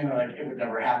looked at me and they're like, it would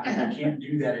never happen. We can't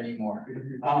do that anymore.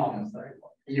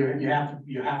 You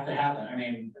have to have it. I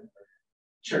mean,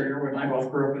 Chair Yearwood and I both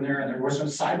grew up in there, and there was no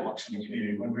sidewalks in the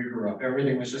community when we grew up.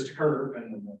 Everything was just a curb,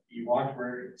 and you walked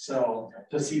where. So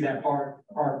to see that park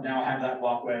now have that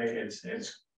walkway,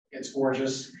 it's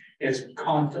gorgeous. It's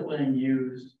constantly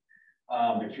used.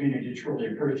 The community truly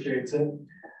appreciates it.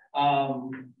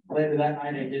 Later that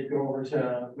night, I did go over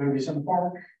to Movies in the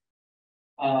Park.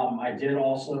 I did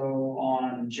also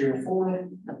on June 4th,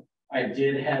 I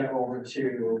did head over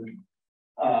to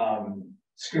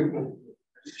scoop with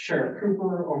Sheriff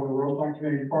Cooper over the Rosemont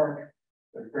Community Park.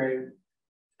 The great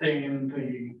thing,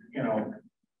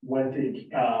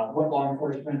 what law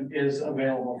enforcement is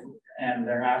available and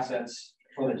their assets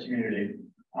for the community.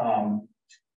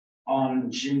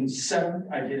 On June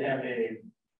 7th, I did have a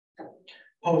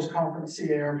post-conference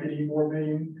CRPD board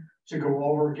meeting to go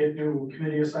over, get new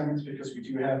committee assignments, because we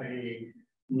do have a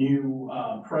new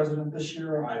president this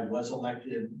year. I was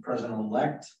elected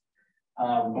president-elect,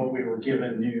 but we were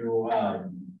given new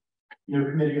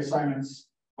committee assignments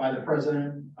by the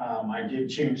president. I did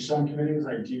change some committees.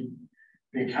 I did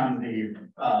become the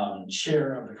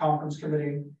chair of the conference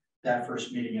committee. That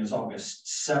first meeting is August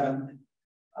 7th.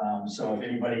 So if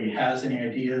anybody has any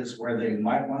ideas where they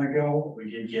might want to go, we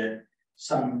did get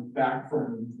some back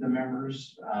from the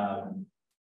members.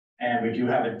 And we do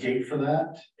have a date for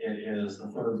that. It is the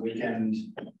third weekend,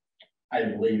 I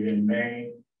believe, in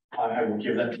May. I will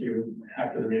give that to you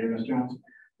after the meeting, Ms. Jones.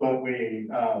 But we,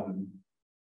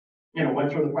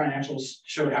 went through the financials,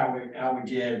 showed how we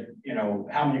did,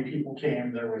 how many people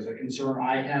came. There was a concern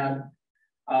I had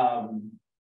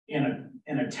in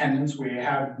attendance. We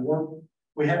had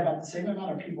about the same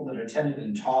amount of people that attended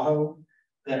in Tahoe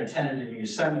that attended in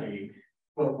Yosemite,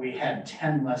 but we had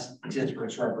 10 less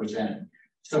districts represented.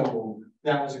 So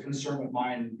that was a concern of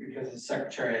mine, because as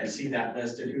secretary, I see that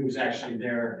list and who's actually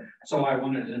there. So I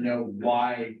wanted to know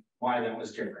why that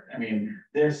was different. I mean,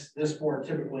 this board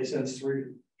typically sends three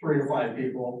to five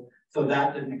people, so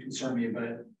that didn't concern me.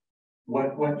 But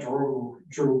what drew,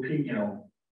 you know,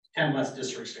 10 less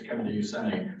districts to come into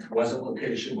Yosemite? Was it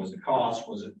location, was it cost,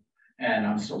 was it? And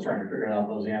I'm still trying to figure out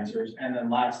those answers. And then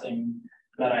last thing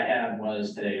that I had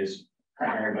was today's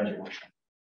primary budget workshop.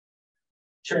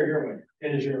 Chair Gerwin,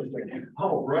 it is yours.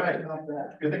 Oh, right.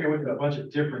 Good thing I went to a bunch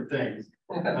of different things.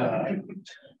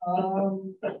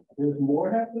 There's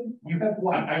more happening? You have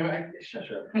one.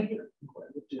 Shut up.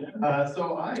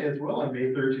 So I as well on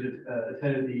May 3rd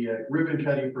attended the ribbon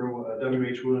cutting for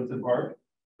W.H. Williamson Park,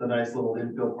 the nice little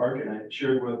infill park, and I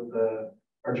shared with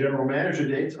our general manager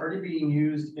today. It's already being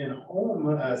used in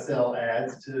home sell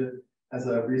ads as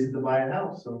a reason to buy a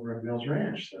house over at Mills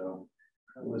Ranch. So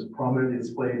it was prominently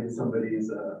displayed in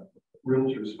somebody's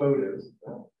realtor's photos.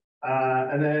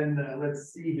 And then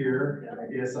let's see here. I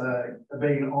guess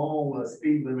obeying all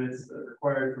speed limits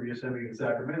required for Yosemite and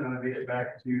Sacramento. I made it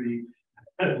back to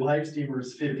the Life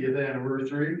Steamer's 50th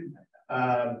anniversary.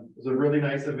 It was a really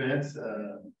nice event.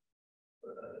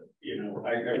 You know,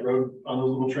 I rode on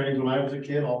those little trains when I was a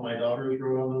kid. All my daughters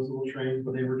rode on those little trains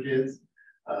when they were kids.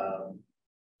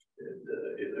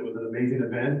 It was an amazing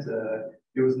event.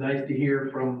 It was nice to hear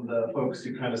from the folks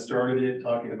who kind of started it,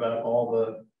 talking about all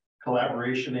the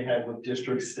collaboration they had with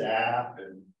district staff,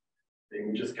 and they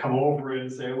would just come over and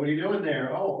say, "What are you doing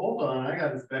there?" "Oh, hold on, I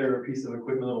got this better piece of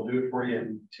equipment that'll do it for you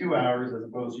in 2 hours," as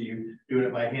opposed to you doing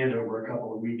it by hand over a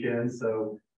couple of weekends.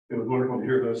 So it was wonderful to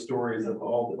hear those stories of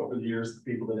all over the years, the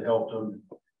people that helped them.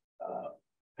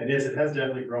 And yes, it has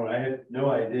definitely grown. I had no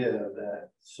idea that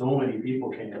so many people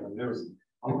came, and there was,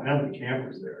 I don't know how many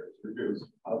campers there.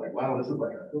 I was like, wow, this is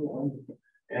like a cool one.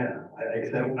 Yeah, I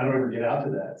guess I don't ever get out to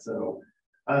that. So,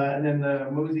 and then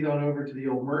moseyed on over to the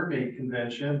Old Mermaid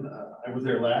Convention. I was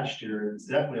there last year. It's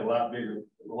definitely a lot bigger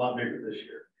this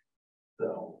year.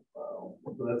 So,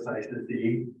 so that's nice to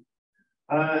see.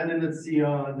 And then let's see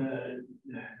on,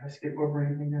 did I skip over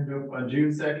anything there? Nope. On June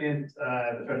 2nd,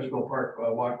 the Federal Park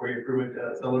Walkway Improvement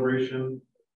Celebration.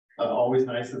 Always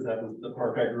nice, as that was the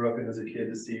park I grew up in as a kid,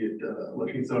 to see it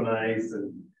looking so nice,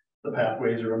 and the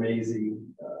pathways are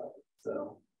amazing.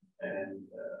 So, and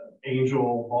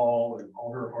Angel Hall and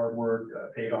all her hard work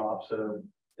paid off. So,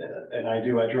 and I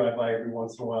drive by every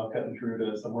once in a while, cutting through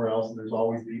to somewhere else, and there's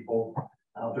always people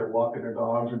out there walking their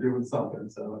dogs or doing something.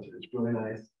 So it's really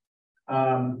nice.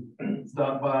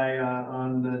 Stopped by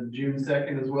on the June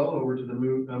 2nd as well, over to the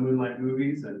Moonlight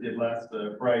Movies, and did last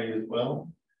Friday as well.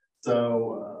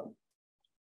 So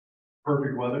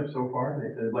perfect weather so far.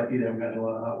 They said lucky they haven't gotten a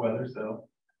lot of hot weather, so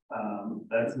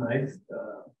that's nice.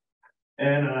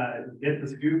 And get the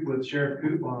scoop with Sheriff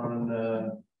Coop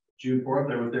on June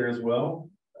 4th. I was there as well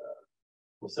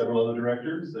with several other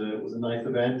directors. It was a nice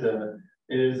event.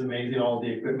 It is amazing all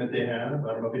the equipment they have.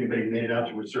 I don't know if anybody made it out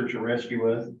to where search and rescue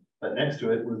was, but next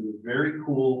to it was a very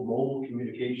cool mobile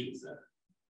communication center.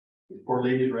 These poor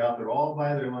ladies were out there all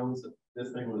by their loans.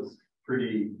 This thing was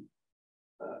pretty,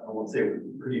 I won't say it was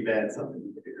pretty bad, something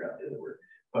you can figure out the other word.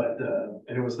 But,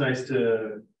 and it was nice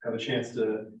to have a chance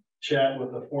to chat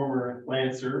with a former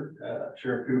Lancer,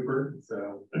 Sheriff Cooper.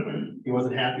 So he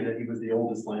wasn't happy that he was the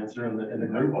oldest Lancer in the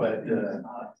group, but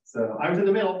so I was in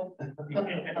the middle.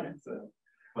 So,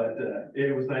 but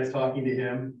it was nice talking to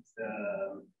him.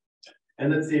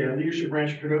 And let's see, Leadership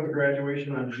Branch Cordova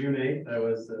graduation on June 8th. I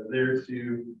was there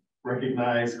to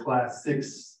recognize class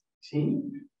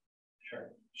 16.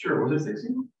 Sure, was it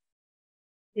 16?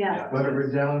 Yeah. Whatever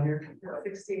is down here.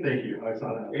 16. Thank you. I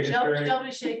saw that.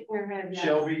 Shelby shaking her head. Yes.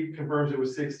 Shelby confirms it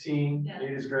was 16. Yeah.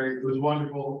 8 is great. It was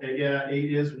wonderful. Yeah,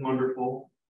 8 is wonderful.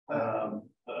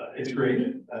 It's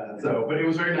great. So, but it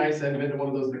was very nice. I hadn't been to one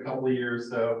of those in a couple of years.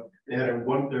 So they had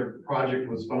their project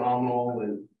was phenomenal,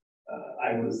 and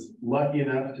I was lucky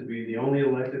enough to be the only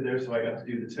elected there, so I got to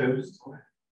do the toast.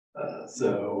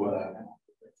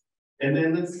 And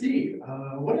then let's see,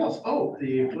 what else? Oh,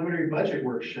 the preliminary budget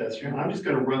workshop. I'm just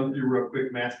going to run through real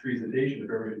quick mass presentation if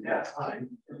everybody has time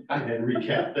and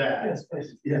recap that. Yes,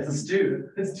 please. Yes, let's do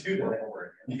it. Let's do that.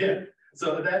 Yeah.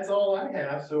 So that's all I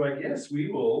have. So I guess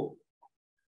we will.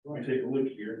 Let me take a look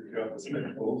here. Got the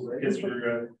spectacles. I guess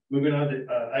we're moving on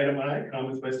to item I,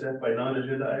 comments by staff by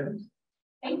non-agenda items.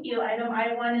 Thank you. Item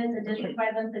I1 is the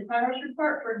district-wide monthly progress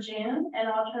report for June, and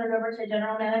I'll turn it over to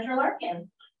General Manager Larkin.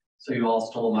 So you all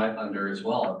stole my thunder as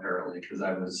well, apparently, because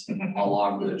I was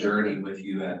along the journey with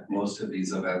you at most of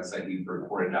these events that you've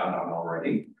reported out on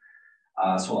already.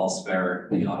 So I'll spare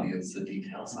the audience the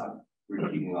details on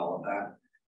repeating all of that.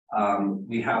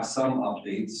 We have some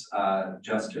updates.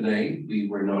 Just today, we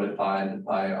were notified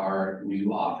by our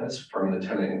new office from the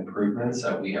tenant improvements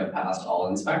that we have passed all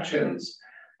inspections,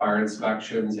 fire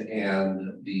inspections,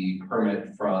 and the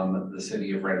permit from the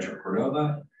city of Rancho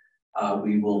Cordova.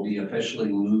 We will be officially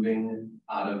moving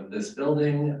out of this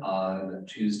building on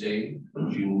Tuesday,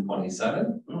 June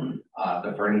 27th.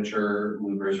 The furniture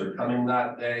movers are coming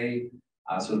that day.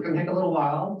 So it's gonna take a little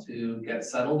while to get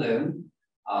settled in.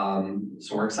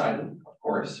 So we're excited, of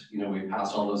course. You know, we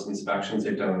passed all those inspections.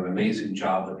 They've done an amazing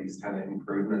job with these tenant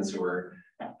improvements who are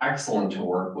excellent to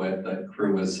work with. The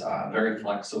crew is very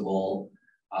flexible.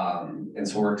 And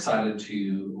so we're excited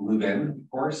to move in, of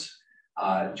course.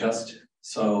 Just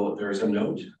so there's a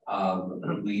note,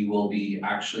 we will be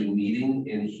actually meeting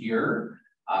in here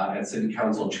at City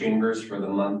Council chambers for the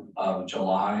month of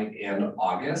July and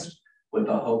August, with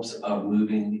the hopes of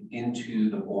moving into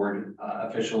the board,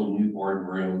 official new board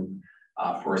room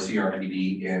for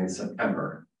CRPD in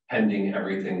September, pending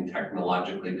everything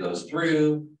technologically goes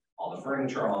through, all the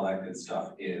furniture, all that good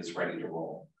stuff is ready to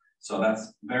roll. So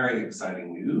that's very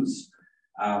exciting news.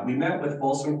 We met with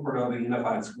Folsom Cordova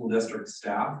Unified School District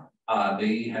staff.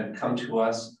 They had come to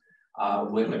us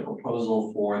with a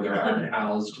proposal for their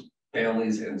unhoused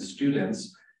families and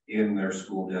students in their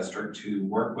school district to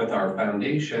work with our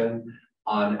foundation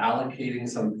on allocating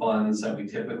some funds that we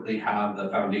typically have the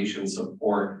foundation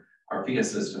support our fee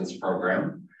assistance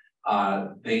program.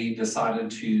 They decided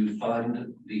to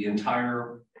fund the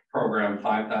entire program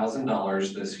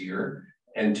 $5,000 this year,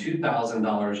 and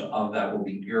 $2,000 of that will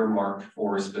be earmarked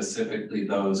for specifically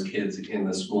those kids in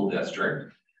the school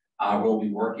district. We'll be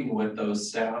working with those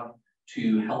staff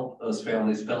to help those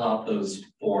families fill out those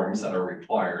forms that are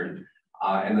required,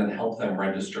 and then help them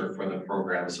register for the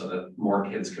program so that more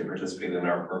kids can participate in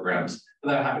our programs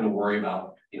without having to worry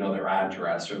about, you know, their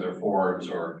address or their forms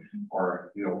or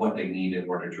you know, what they need in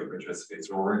order to participate.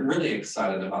 So we're really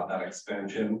excited about that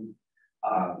expansion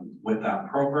with that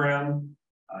program.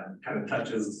 Kind of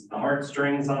touches the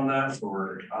heartstrings on that. So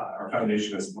our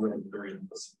foundation is really very able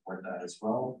to support that as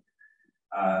well.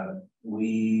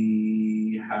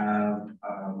 We have,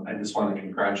 I just want to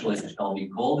congratulate Shelby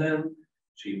Golden.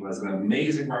 She was an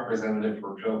amazing representative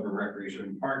for Cordova Recreation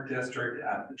and Park District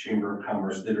at the Chamber of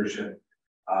Commerce Leadership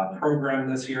program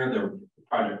this year. The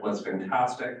project was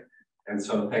fantastic. And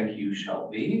so thank you,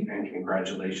 Shelby, and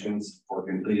congratulations for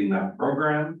completing that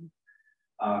program.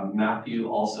 Matthew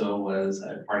also was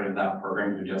a part of that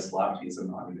program who just left. He's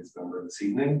an audience member this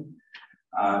evening.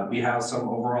 We have some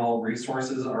overall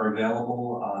resources are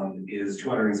available, is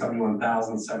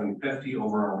 $271,750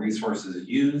 overall resources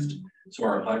used. So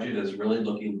our budget is really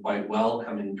looking quite well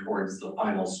coming towards the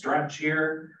final stretch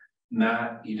here.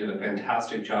 Matt, you did a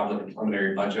fantastic job with the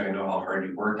preliminary budget. I know how hard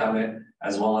you worked on it,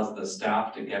 as well as the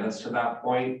staff to get us to that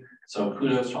point. So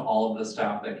kudos to all of the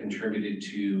staff that contributed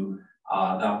to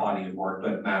that body of work.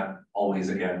 But Matt, always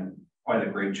again, quite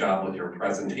a great job with your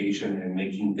presentation and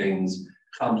making things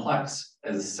complex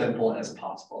as simple as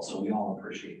possible. So we all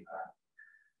appreciate that.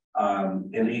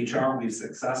 In HR, we've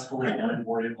successfully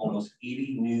onboarded almost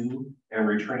 80 new and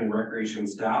returning recreation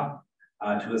staff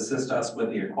to assist us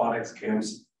with the aquatics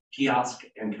camps, kiosk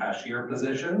and cashier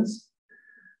positions.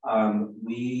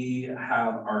 We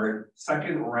have our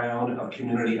second round of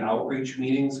community outreach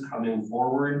meetings coming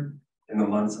forward in the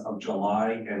months of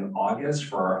July and August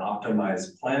for our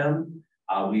optimized plan.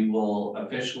 We will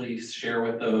officially share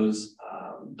with those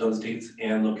dates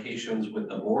and locations with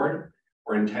the board.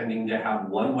 We're intending to have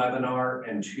one webinar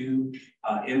and two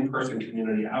in-person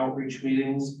community outreach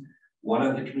meetings. One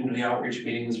of the community outreach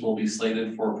meetings will be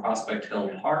slated for Prospect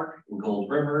Hill Park in Gold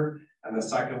River, and the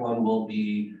second one will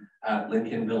be at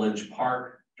Lincoln Village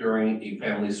Park during a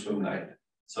family swim night.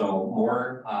 So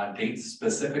more dates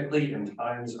specifically and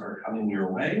times are coming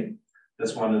your way.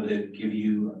 Just wanted to give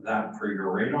you that for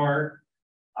your radar.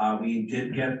 We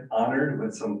did get honored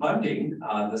with some funding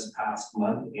this past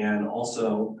month, and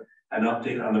also an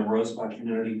update on the Rosemont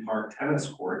Community Park tennis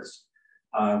courts.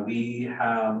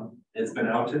 It's been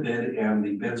out to bid, and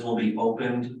the bids will be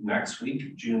opened next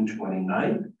week, June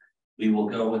 29th. We will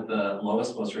go with the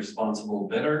lowest, most responsible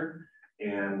bidder,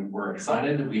 and we're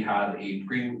excited. We had a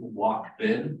pre-walk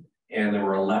bid, and there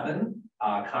were 11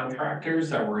 contractors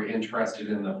that were interested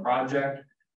in the project.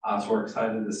 So we're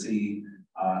excited to see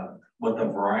what the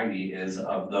variety is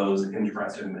of those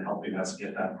interested in helping us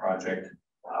get that project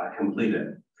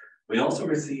completed. We also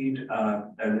received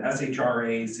an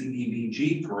SHRA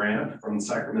CDBG grant from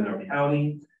Sacramento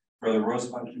County for the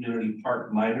Rosemont Community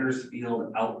Park Miners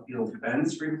Field outfield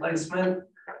fence replacement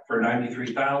for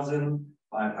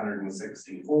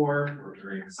 $93,564. We're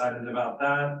very excited about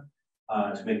that.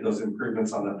 To make those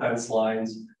improvements on the fence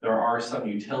lines. There are some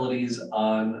utilities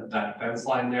on that fence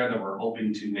line there that we're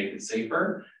hoping to make it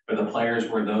safer for the players,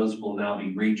 where those will now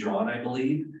be redrawn, I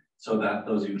believe, so that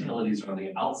those utilities are on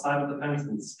the outside of the fence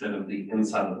instead of the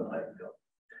inside of the playing field.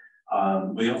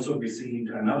 We also received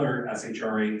another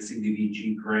SHRA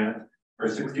CDBG grant for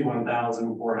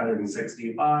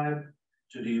 $61,465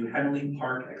 to do Henley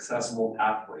Park accessible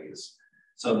pathways.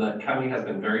 So the county has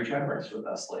been very generous with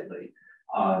us lately.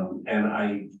 And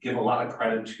I give a lot of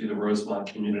credit to the Rosemont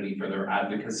community for their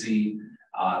advocacy.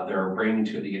 They're bringing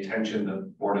to the attention of the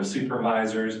Board of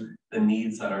Supervisors the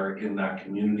needs that are in that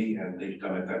community, and they've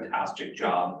done a fantastic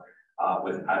job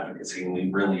with advocacy, and we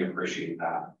really appreciate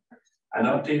that. An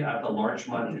update at the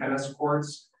Larchmont tennis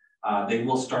courts. They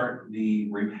will start the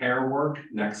repair work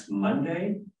next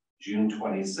Monday, June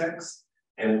 26th,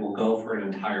 and it will go for an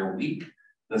entire week.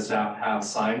 The staff have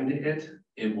signed it.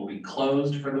 It will be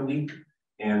closed for the week,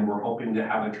 and we're hoping to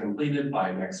have it completed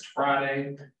by next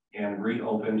Friday and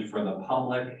reopened for the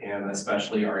public, and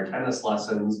especially our tennis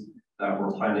lessons that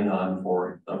we're planning on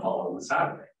for the following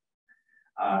Saturday.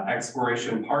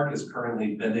 Exploration Park is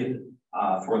currently bidding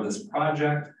for this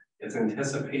project. It's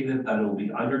anticipated that it will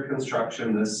be under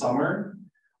construction this summer,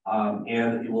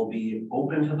 and it will be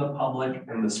open to the public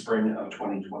in the spring of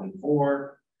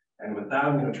 2024. And with that,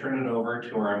 I'm going to turn it over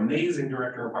to our amazing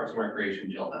Director of Parks and Recreation,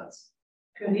 Jill Ness.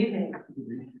 Good evening.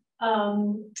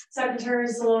 Secretary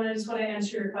Salone, I just want to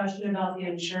answer your question about the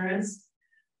insurance.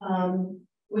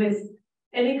 With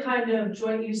any kind of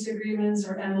joint use agreements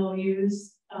or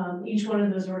MOUs, each one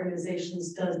of those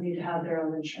organizations does need to have their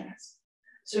own insurance.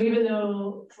 So even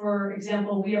though, for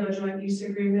example, we have a joint use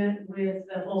agreement with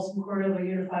the Folsom Cordova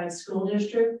Unified School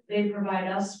District, they provide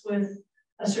us with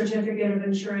a certificate of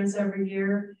insurance every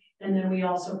year. And then we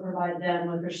also provide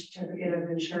them with a certificate of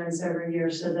insurance every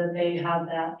year so that they have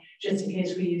that just in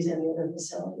case we use any other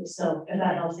facilities. So if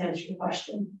that helps answer your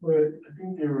question. But I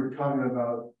think they were talking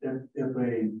about if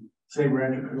a, say,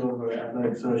 Rancho Cordova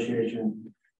Athletic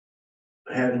Association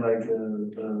had like a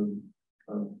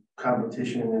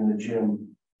competition in the gym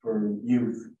for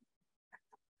youth.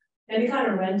 Any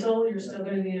kind of rental, you're still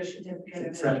going to need a certificate.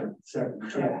 It's separate.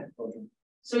 Correct. Okay.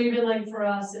 So even like for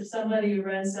us, if somebody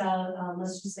rents out,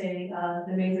 let's just say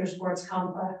the Mather Sports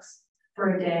Complex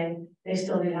for a day, they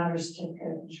still need to have a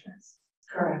certificate of insurance.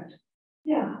 Correct.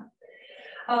 Yeah.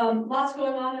 Lots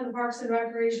going on in the Parks and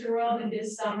Recreation world. It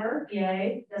is summer,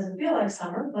 yay. Doesn't feel like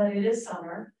summer, but it is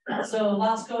summer. So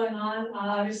lots going on.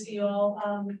 Obviously you all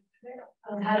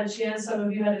had a chance, some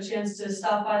of you had a chance to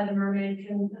stop by the Mermaid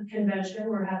Convention.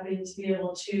 We're happy to be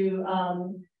able to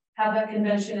have that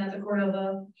convention at the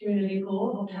Cordova Community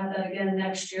Pool. Hope to have that again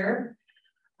next year.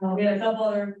 We had a couple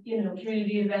other,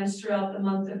 community events throughout the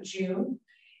month of June.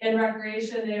 In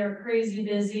recreation, they are crazy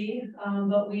busy,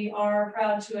 but we are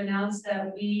proud to announce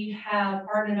that we have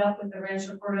partnered up with the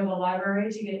Rancho Cordova Library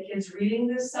to get kids reading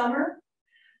this summer.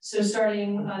 So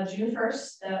starting June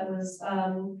 1st, that was,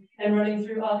 and running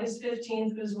through August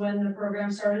 15th was when the program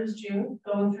started, June,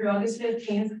 going through August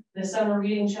 15th. The Summer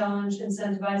Reading Challenge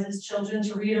incentivizes children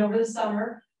to read over the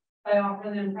summer by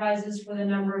offering them prizes for the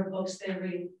number of books they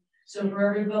read. So for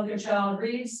every book a child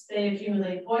reads, they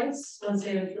accumulate points. Once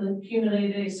they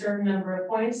accumulate a certain number of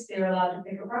points, they are allowed to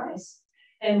pick a prize.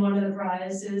 And one of the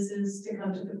prizes is to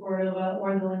come to the Cordova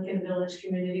or the Lincoln Village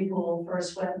Community Pool for a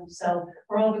swim. So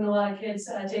we're hoping a lot of kids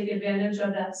take advantage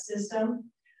of that system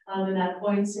and that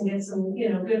points and get some,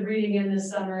 good reading in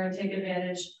this summer and take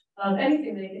advantage of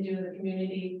anything they can do in the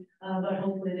community, but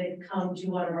hopefully they can come to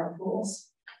one of our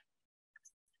pools.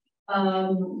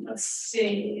 Let's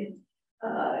see.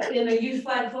 In the youth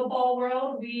flag football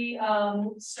world, we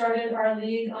started our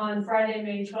league on Friday,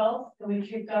 May 12th, and we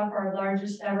kicked off our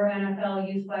largest ever NFL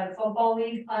youth flag football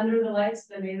league under the lights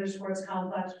of the Mather Sports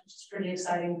Complex, which is pretty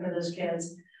exciting for those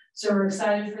kids. So we're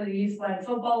excited for the youth flag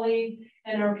football league,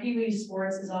 and our Pee Wee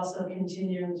sports is also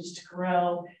continuing just to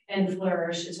grow and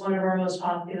flourish. It's one of our most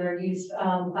popular youth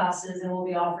classes, and we'll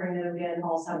be offering it again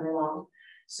all summer long.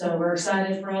 So we're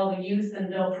excited for all the youth and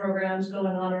adult programs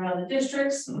going on around the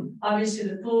districts. Obviously,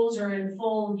 the pools are in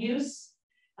full use,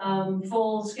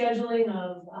 full scheduling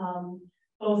of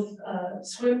both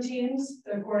swim teams,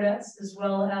 the Cordettes, as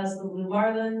well as the Blue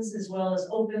Marlins, as well as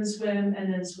open swim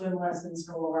and then swim lessons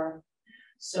galore.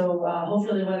 So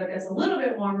hopefully the weather gets a little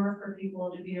bit warmer for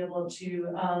people to be able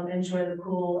to enjoy the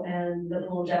pool and the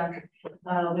pool deck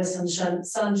with some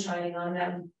sun shining on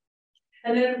them.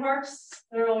 And then in parks,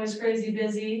 they're always crazy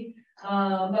busy. But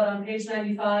on page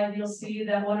 95, you'll see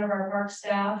that one of our park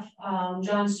staff,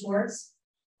 John Swartz,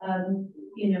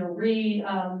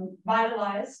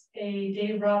 revitalized a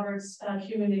Dave Roberts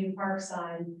community park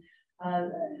sign.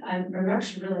 I'm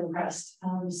actually really impressed.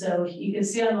 So you can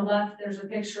see on the left, there's a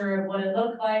picture of what it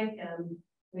looked like.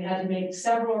 We had to make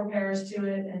several repairs to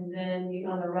it. And then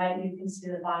on the right, you can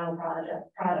see the final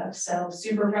product. So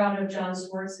super proud of John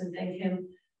Swartz and thank him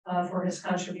for his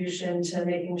contribution to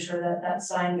making sure that that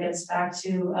sign gets back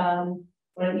to,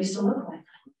 what it used to look like.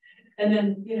 And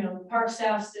then, you know, park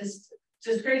staff's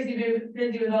just crazy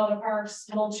busy with all the parks,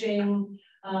 mulching,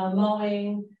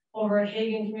 mowing. Over at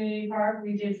Hagen Community Park,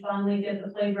 we did finally get the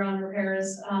playground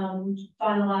repairs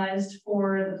finalized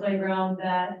for the playground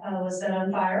that was set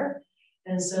on fire.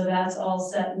 And so that's all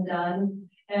set and done.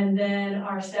 And then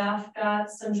our staff got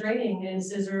some training in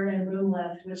scissor and boom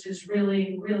lift, which is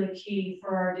really, really key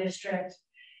for our district.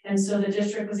 And so the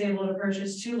district was able to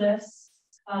purchase 2 lifts,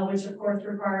 which of course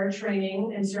required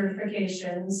training and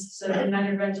certifications. So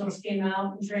United Rentals came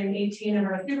out and trained 18 of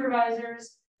our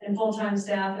supervisors and full-time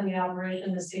staff in the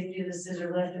operation, the safety of the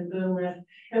scissor lift and boom lift.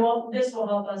 And what this will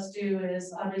help us do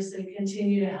is obviously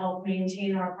continue to help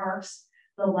maintain our parks,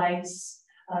 the lights,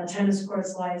 tennis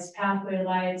courts lights, pathway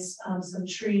lights, some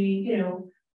tree, you know,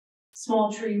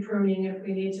 small tree pruning if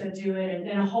we need to do it,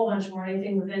 and a whole bunch more,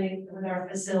 anything with our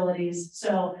facilities.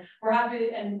 So we're happy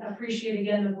and appreciate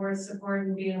again the board's support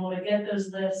in being able to get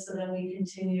those lifts so that we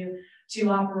continue to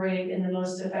operate in the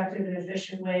most effective and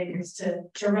efficient way, because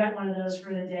to rent one of those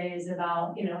for the day is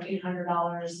about, you know,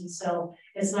 $800. And so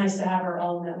it's nice to have our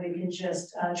own that we can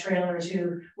just trailer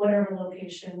to whatever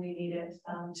location we need it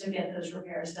to get those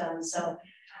repairs done. So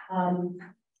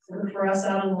look for us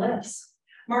out on the lifts.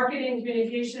 Marketing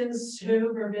communications,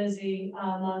 super busy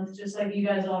month, just like you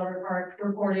guys all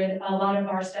reported. A lot of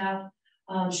our staff,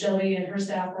 Shelby and her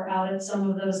staff, were out at some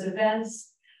of those events.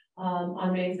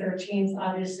 On May 13th,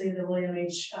 obviously the William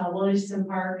H. Williamson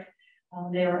Park,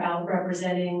 they were out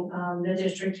representing the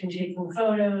district and taking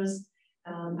photos.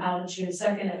 Out June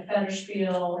 2nd at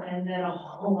Federspiel, and then a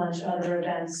whole bunch of other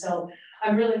events. So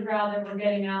I'm really proud that we're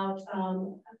getting out,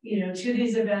 you know, to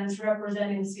these events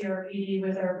representing CRPD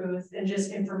with our booth and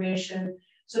just information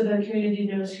so the community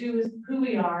knows who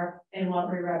we are and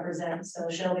what we represent. So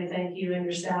Shelby, thank you and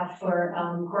your staff for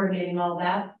coordinating all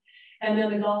that. And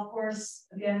then the golf course,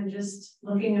 again, just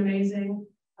looking amazing.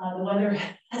 The weather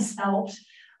has helped,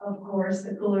 of course,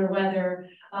 the cooler weather.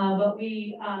 But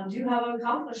we do have an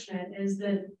accomplishment, is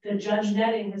that the judge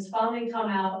netting has finally come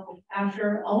out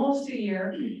after almost a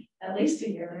year, at least a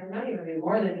year, it might even be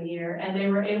more than a year, and they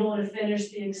were able to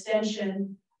finish the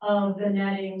extension of the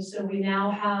netting. So we now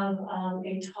have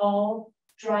a tall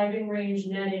driving range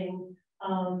netting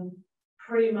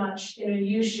pretty much in a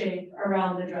U shape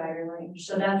around the driving range.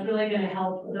 So that's really going to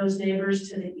help those neighbors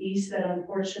to the east that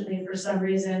unfortunately for some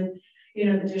reason, you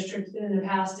know, the district in the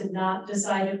past did not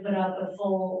decide to put up a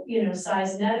full, you know,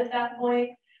 size net at that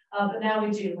point. But now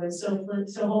we do. And so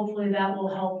hopefully that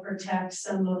will help protect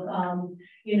some of,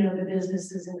 you know, the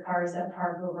businesses and cars that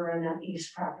park over on that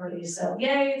east property. So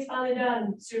yay, it's finally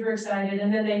done. Super excited.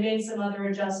 And then they made some other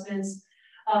adjustments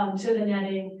to the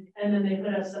netting, and then they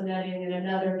put up some netting in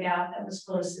another gap that was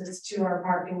closest to our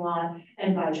parking lot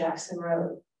and by Jackson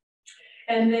Road.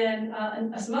 And then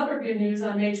some other good news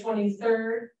on May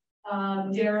 23rd,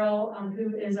 Daryl,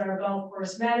 who is our golf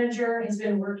course manager, has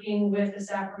been working with the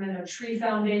Sacramento Tree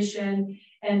Foundation,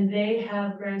 and they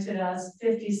have granted us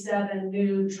 57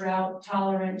 new drought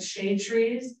tolerant shade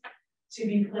trees to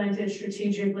be planted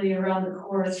strategically around the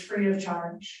course free of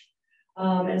charge.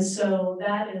 And so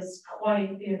that is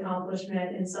quite the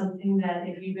accomplishment, and something that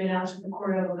if you've been out to the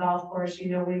Cordova golf course, you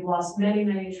know we've lost many,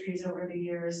 many trees over the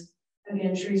years.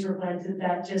 Again, trees were planted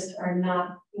that just are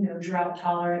not, you know, drought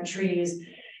tolerant trees.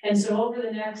 And so over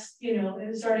the next, you know,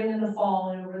 starting in the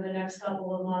fall and over the next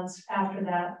couple of months after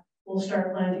that, we'll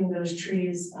start planting those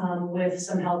trees with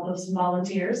some help of some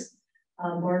volunteers,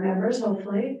 board members,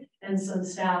 hopefully, and some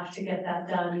staff to get that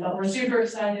done. But we're super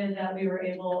excited that we were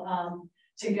able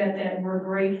to get that, and we're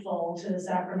grateful to the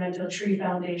Sacramento Tree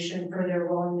Foundation for their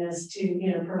willingness to,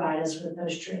 you know, provide us with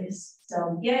those trees.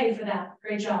 So yay for that,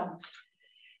 great job.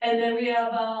 And then we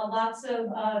have lots of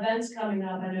events coming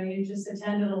up. I know you just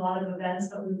attended a lot of events,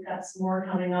 but we've got some more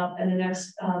coming up in the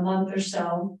next month or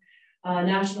so.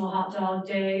 National Hot Dog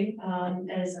Day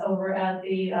is over at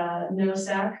the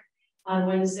NOSAC on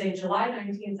Wednesday, July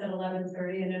 19th at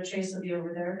 11:30. I know Chase will be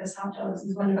over there because hot dogs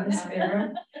is one of his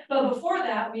favorite. But before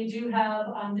that, we do have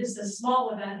just a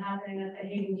small event happening at the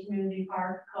Hagen Community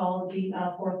Park called the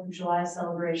 4th of July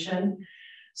celebration.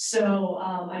 So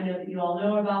I know that you all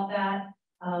know about that.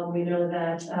 We know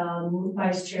that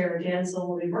Vice Chair Dansel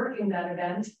will be working that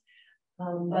event.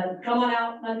 But come on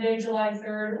out Monday, July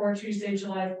 3rd or Tuesday,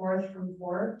 July 4th from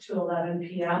 4 to 11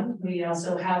 p.m. We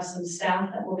also have some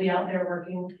staff that will be out there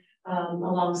working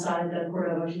alongside the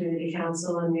Cordova Community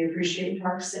Council, and we appreciate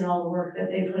Parks and all the work that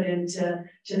they put into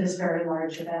this very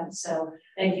large event. So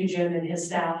thank you, Jim and his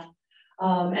staff.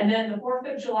 And then the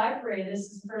 4th of July parade,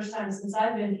 this is the first time since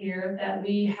I've been here that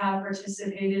we have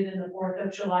participated in the 4th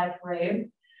of July parade.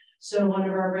 So one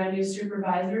of our brand new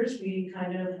supervisors, we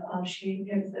kind of, she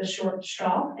picked the short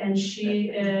straw and she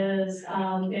is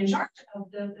in charge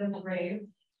of the parade.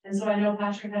 And so I know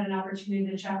Patrick had an opportunity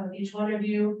to chat with each one of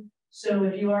you. So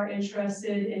if you are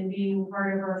interested in being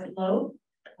part of our float,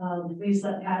 please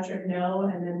let Patrick know,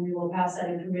 and then we will pass that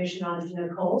information on to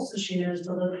Nicole so she knows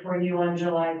to look for you on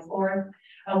July 4th.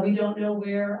 We don't know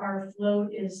where our float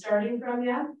is starting from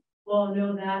yet. We'll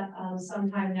know that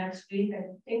sometime next week. I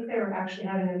think they were actually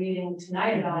having a meeting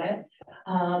tonight about it,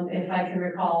 if I can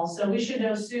recall. So we should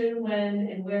know soon when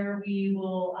and where we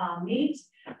will meet,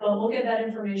 but we'll get that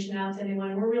information out to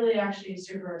anyone. We're really actually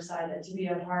super excited to be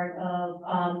a part of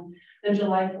the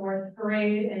July 4th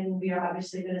parade, and we are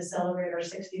obviously going to celebrate our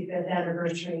 65th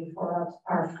anniversary for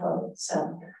our float.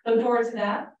 So look forward to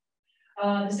that.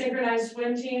 The synchronized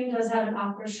swim team does have an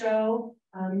opera show.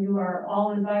 You are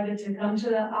all invited to come to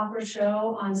the opera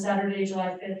show on Saturday,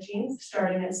 July 15th,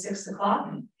 starting at 6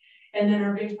 o'clock. And then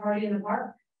our big party in the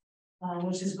park,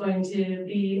 which is going to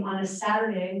be on a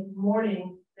Saturday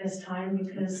morning this time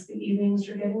because the evenings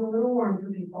are getting a little warm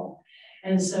for people.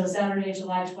 And so Saturday,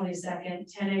 July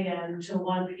 22nd, 10 a.m. to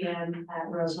 1 p.m. at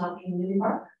Rosemont Community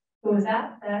Park. So with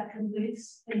that, that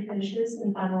completes and finishes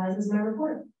and finalizes my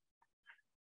report.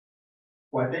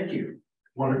 Why, thank you.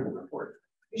 Wonderful report.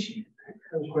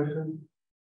 Any questions?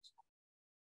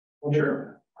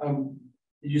 Sure.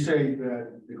 Did you say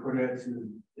that the Cornettes is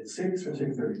at 6 or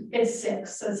 6:30? It's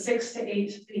 6, so 6 to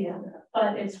 8 p.m.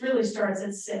 But it really starts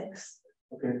at 6.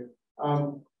 Okay.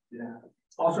 Yeah.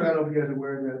 Also, I don't know if you guys are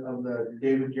aware of the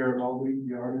David Garibaldi,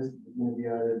 the artist, is going to be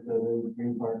out at the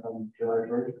Green Park on July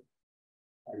 1st.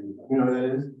 You know who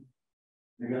that is?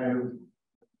 The guy who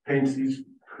paints these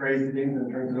crazy things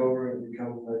and turns it over and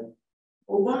becomes like,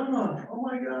 Obama, oh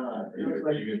my God. It looks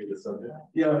like you gonna be the subject?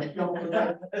 Yeah,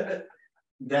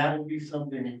 that would be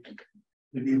something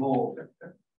to behold.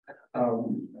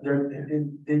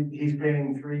 He's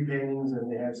painting 3 paintings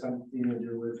and they have something to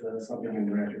do with something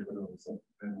in Rancho Cordova. So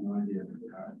I have no idea.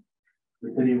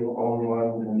 The city will own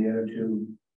one and the other 2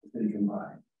 the city can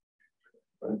buy.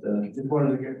 But just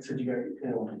wanted to get, since you got, you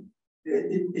know,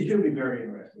 it should be very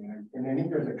interesting. And I think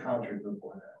there's a concert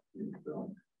before that.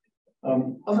 So.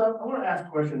 Also, I want to ask a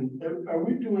question. Are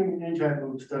we doing any type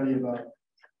of study about,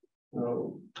 you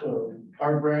know,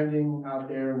 our branding out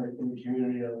there in the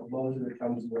community? Most of it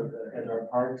comes with at our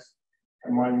parks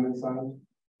and monument signs.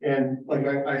 And like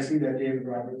I see that David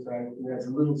Roberts sign, and that's a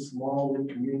little small little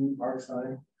community park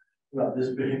sign, about this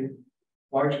big.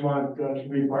 Larchmont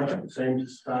Community Park, the same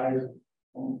size,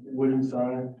 wooden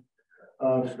sign.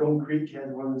 Stone Creek has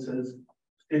one that says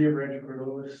City of Rancho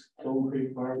Cordova, Stone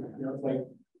Creek Park. You know, it's like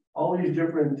all these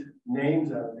different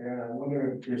names out there. And I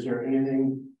wonder if is there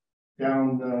anything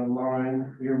down the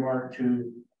line earmarked to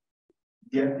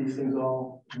get these things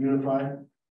all unified?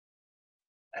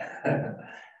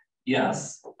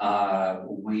 Yes,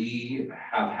 we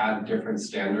have had different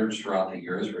standards throughout the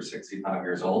years. We're 65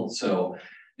 years old. So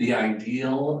the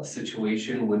ideal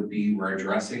situation would be we're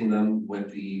addressing them with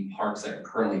the parks that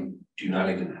currently do not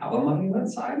even have a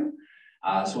monument sign.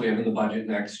 So we have in the budget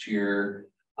next year.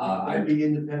 I'd be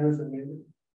Independence and maybe.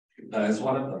 That is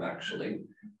one of them actually.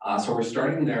 So we're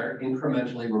starting there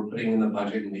incrementally. We're putting in the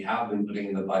budget, and we have been putting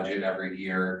in the budget every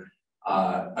year,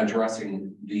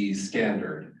 addressing the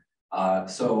standard.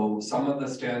 So some of the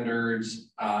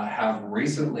standards have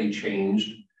recently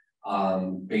changed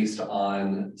based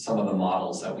on some of the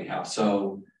models that we have.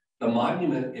 So the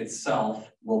monument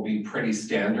itself will be pretty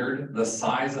standard. The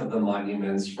size of the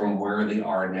monuments from where they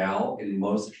are now, in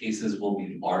most cases, will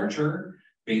be larger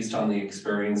based on the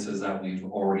experiences that we've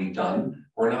already done.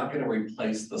 We're not going to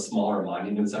replace the smaller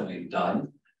monuments that we've done.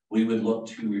 We would look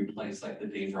to replace like the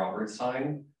Dave Roberts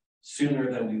sign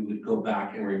sooner than we would go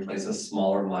back and replace a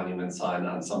smaller monument sign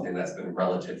on something that's been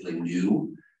relatively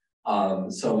new.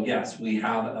 So yes, we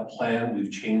have a plan.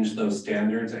 We've changed those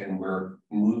standards and we're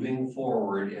moving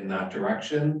forward in that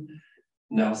direction.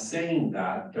 Now saying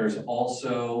that, there's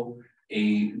also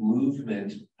a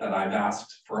movement that I've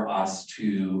asked for us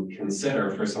to consider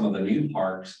for some of the new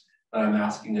parks that I'm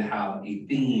asking to have a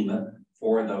theme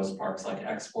for those parks, like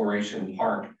Exploration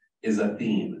Park is a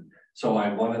theme. So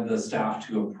I wanted the staff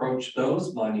to approach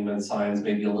those monument signs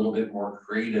maybe a little bit more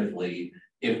creatively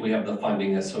if we have the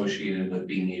funding associated with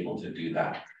being able to do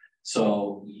that.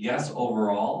 So yes,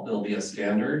 overall, there'll be a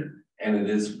standard, and it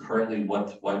is currently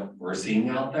what we're seeing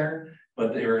out there,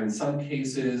 but there in some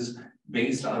cases,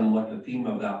 based on what the theme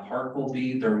of that park will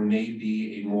be, there may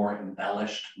be a more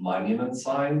embellished monument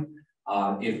sign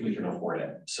if we can afford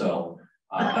it. So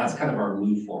That's kind of our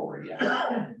move forward,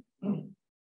 yeah.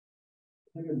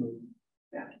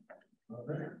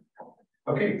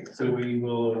 Okay, so we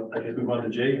will, I guess, move on to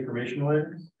J, informational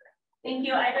items. Thank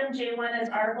you. Item J1 is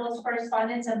articles,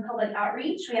 correspondence, and public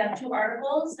outreach. We have 2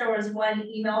 articles. There was 1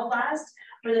 email blast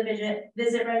for the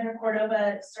Visit Renter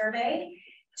Cordova survey,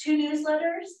 2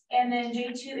 newsletters, and then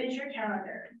J2 is your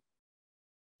calendar.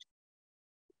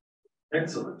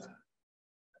 Excellent.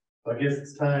 I guess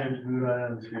it's time to move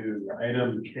on to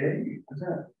item K. What's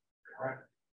that? Correct.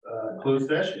 Closed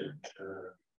session.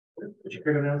 Would you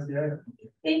care to announce the item?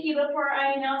 Thank you. Before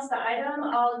I announce the item,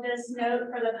 I'll just note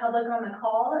for the public on the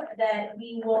call that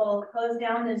we will close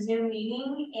down the Zoom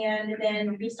meeting and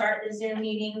then restart the Zoom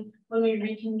meeting when we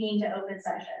reconvene to open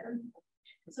session.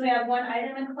 So we have 1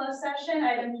 item in closed session.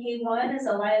 Item K1 is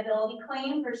a liability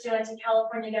claim pursuant to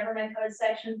California Government Code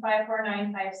Section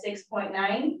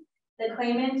 54956.9. The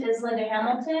claimant is Linda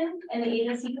Hamilton, and the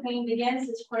agency claimed against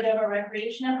is Cordova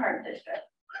Recreation and Park District.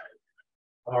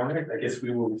 All right, I guess we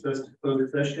will recess to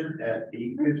close session at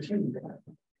 8:15.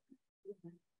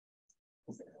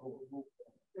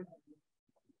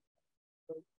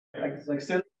 Like I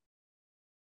said.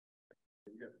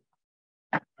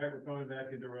 All right, we're going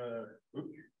back into a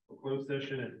closed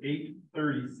session at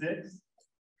 8:36.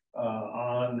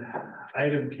 On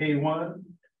item K1,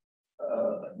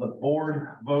 the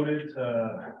board voted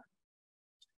to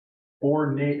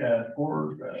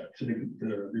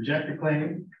reject the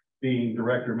claim, being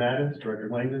Director Mattis, Director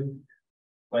Langdon,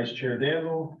 Vice Chair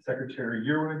Danville, Secretary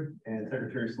Yearwood, and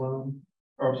Secretary Sloan.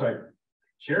 Or I'm sorry,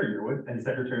 Chair Yearwood and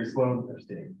Secretary Sloan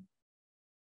abstained.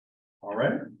 All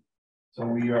right, so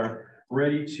we are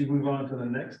ready to move on to the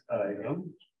next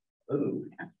item.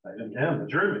 Item M,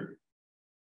 adjournment.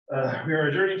 We are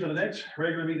adjourning to the next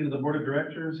regular meeting of the Board of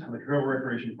Directors of the Cordova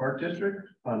Recreation Park District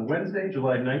on Wednesday,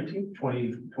 July 19th,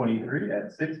 2023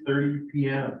 at 6:30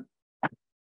 p.m.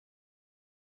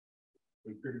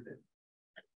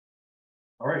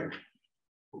 All right,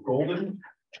 we're golden,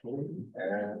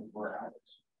 and we're out.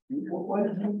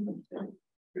 What?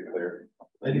 Clear.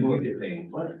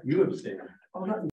 You abstain.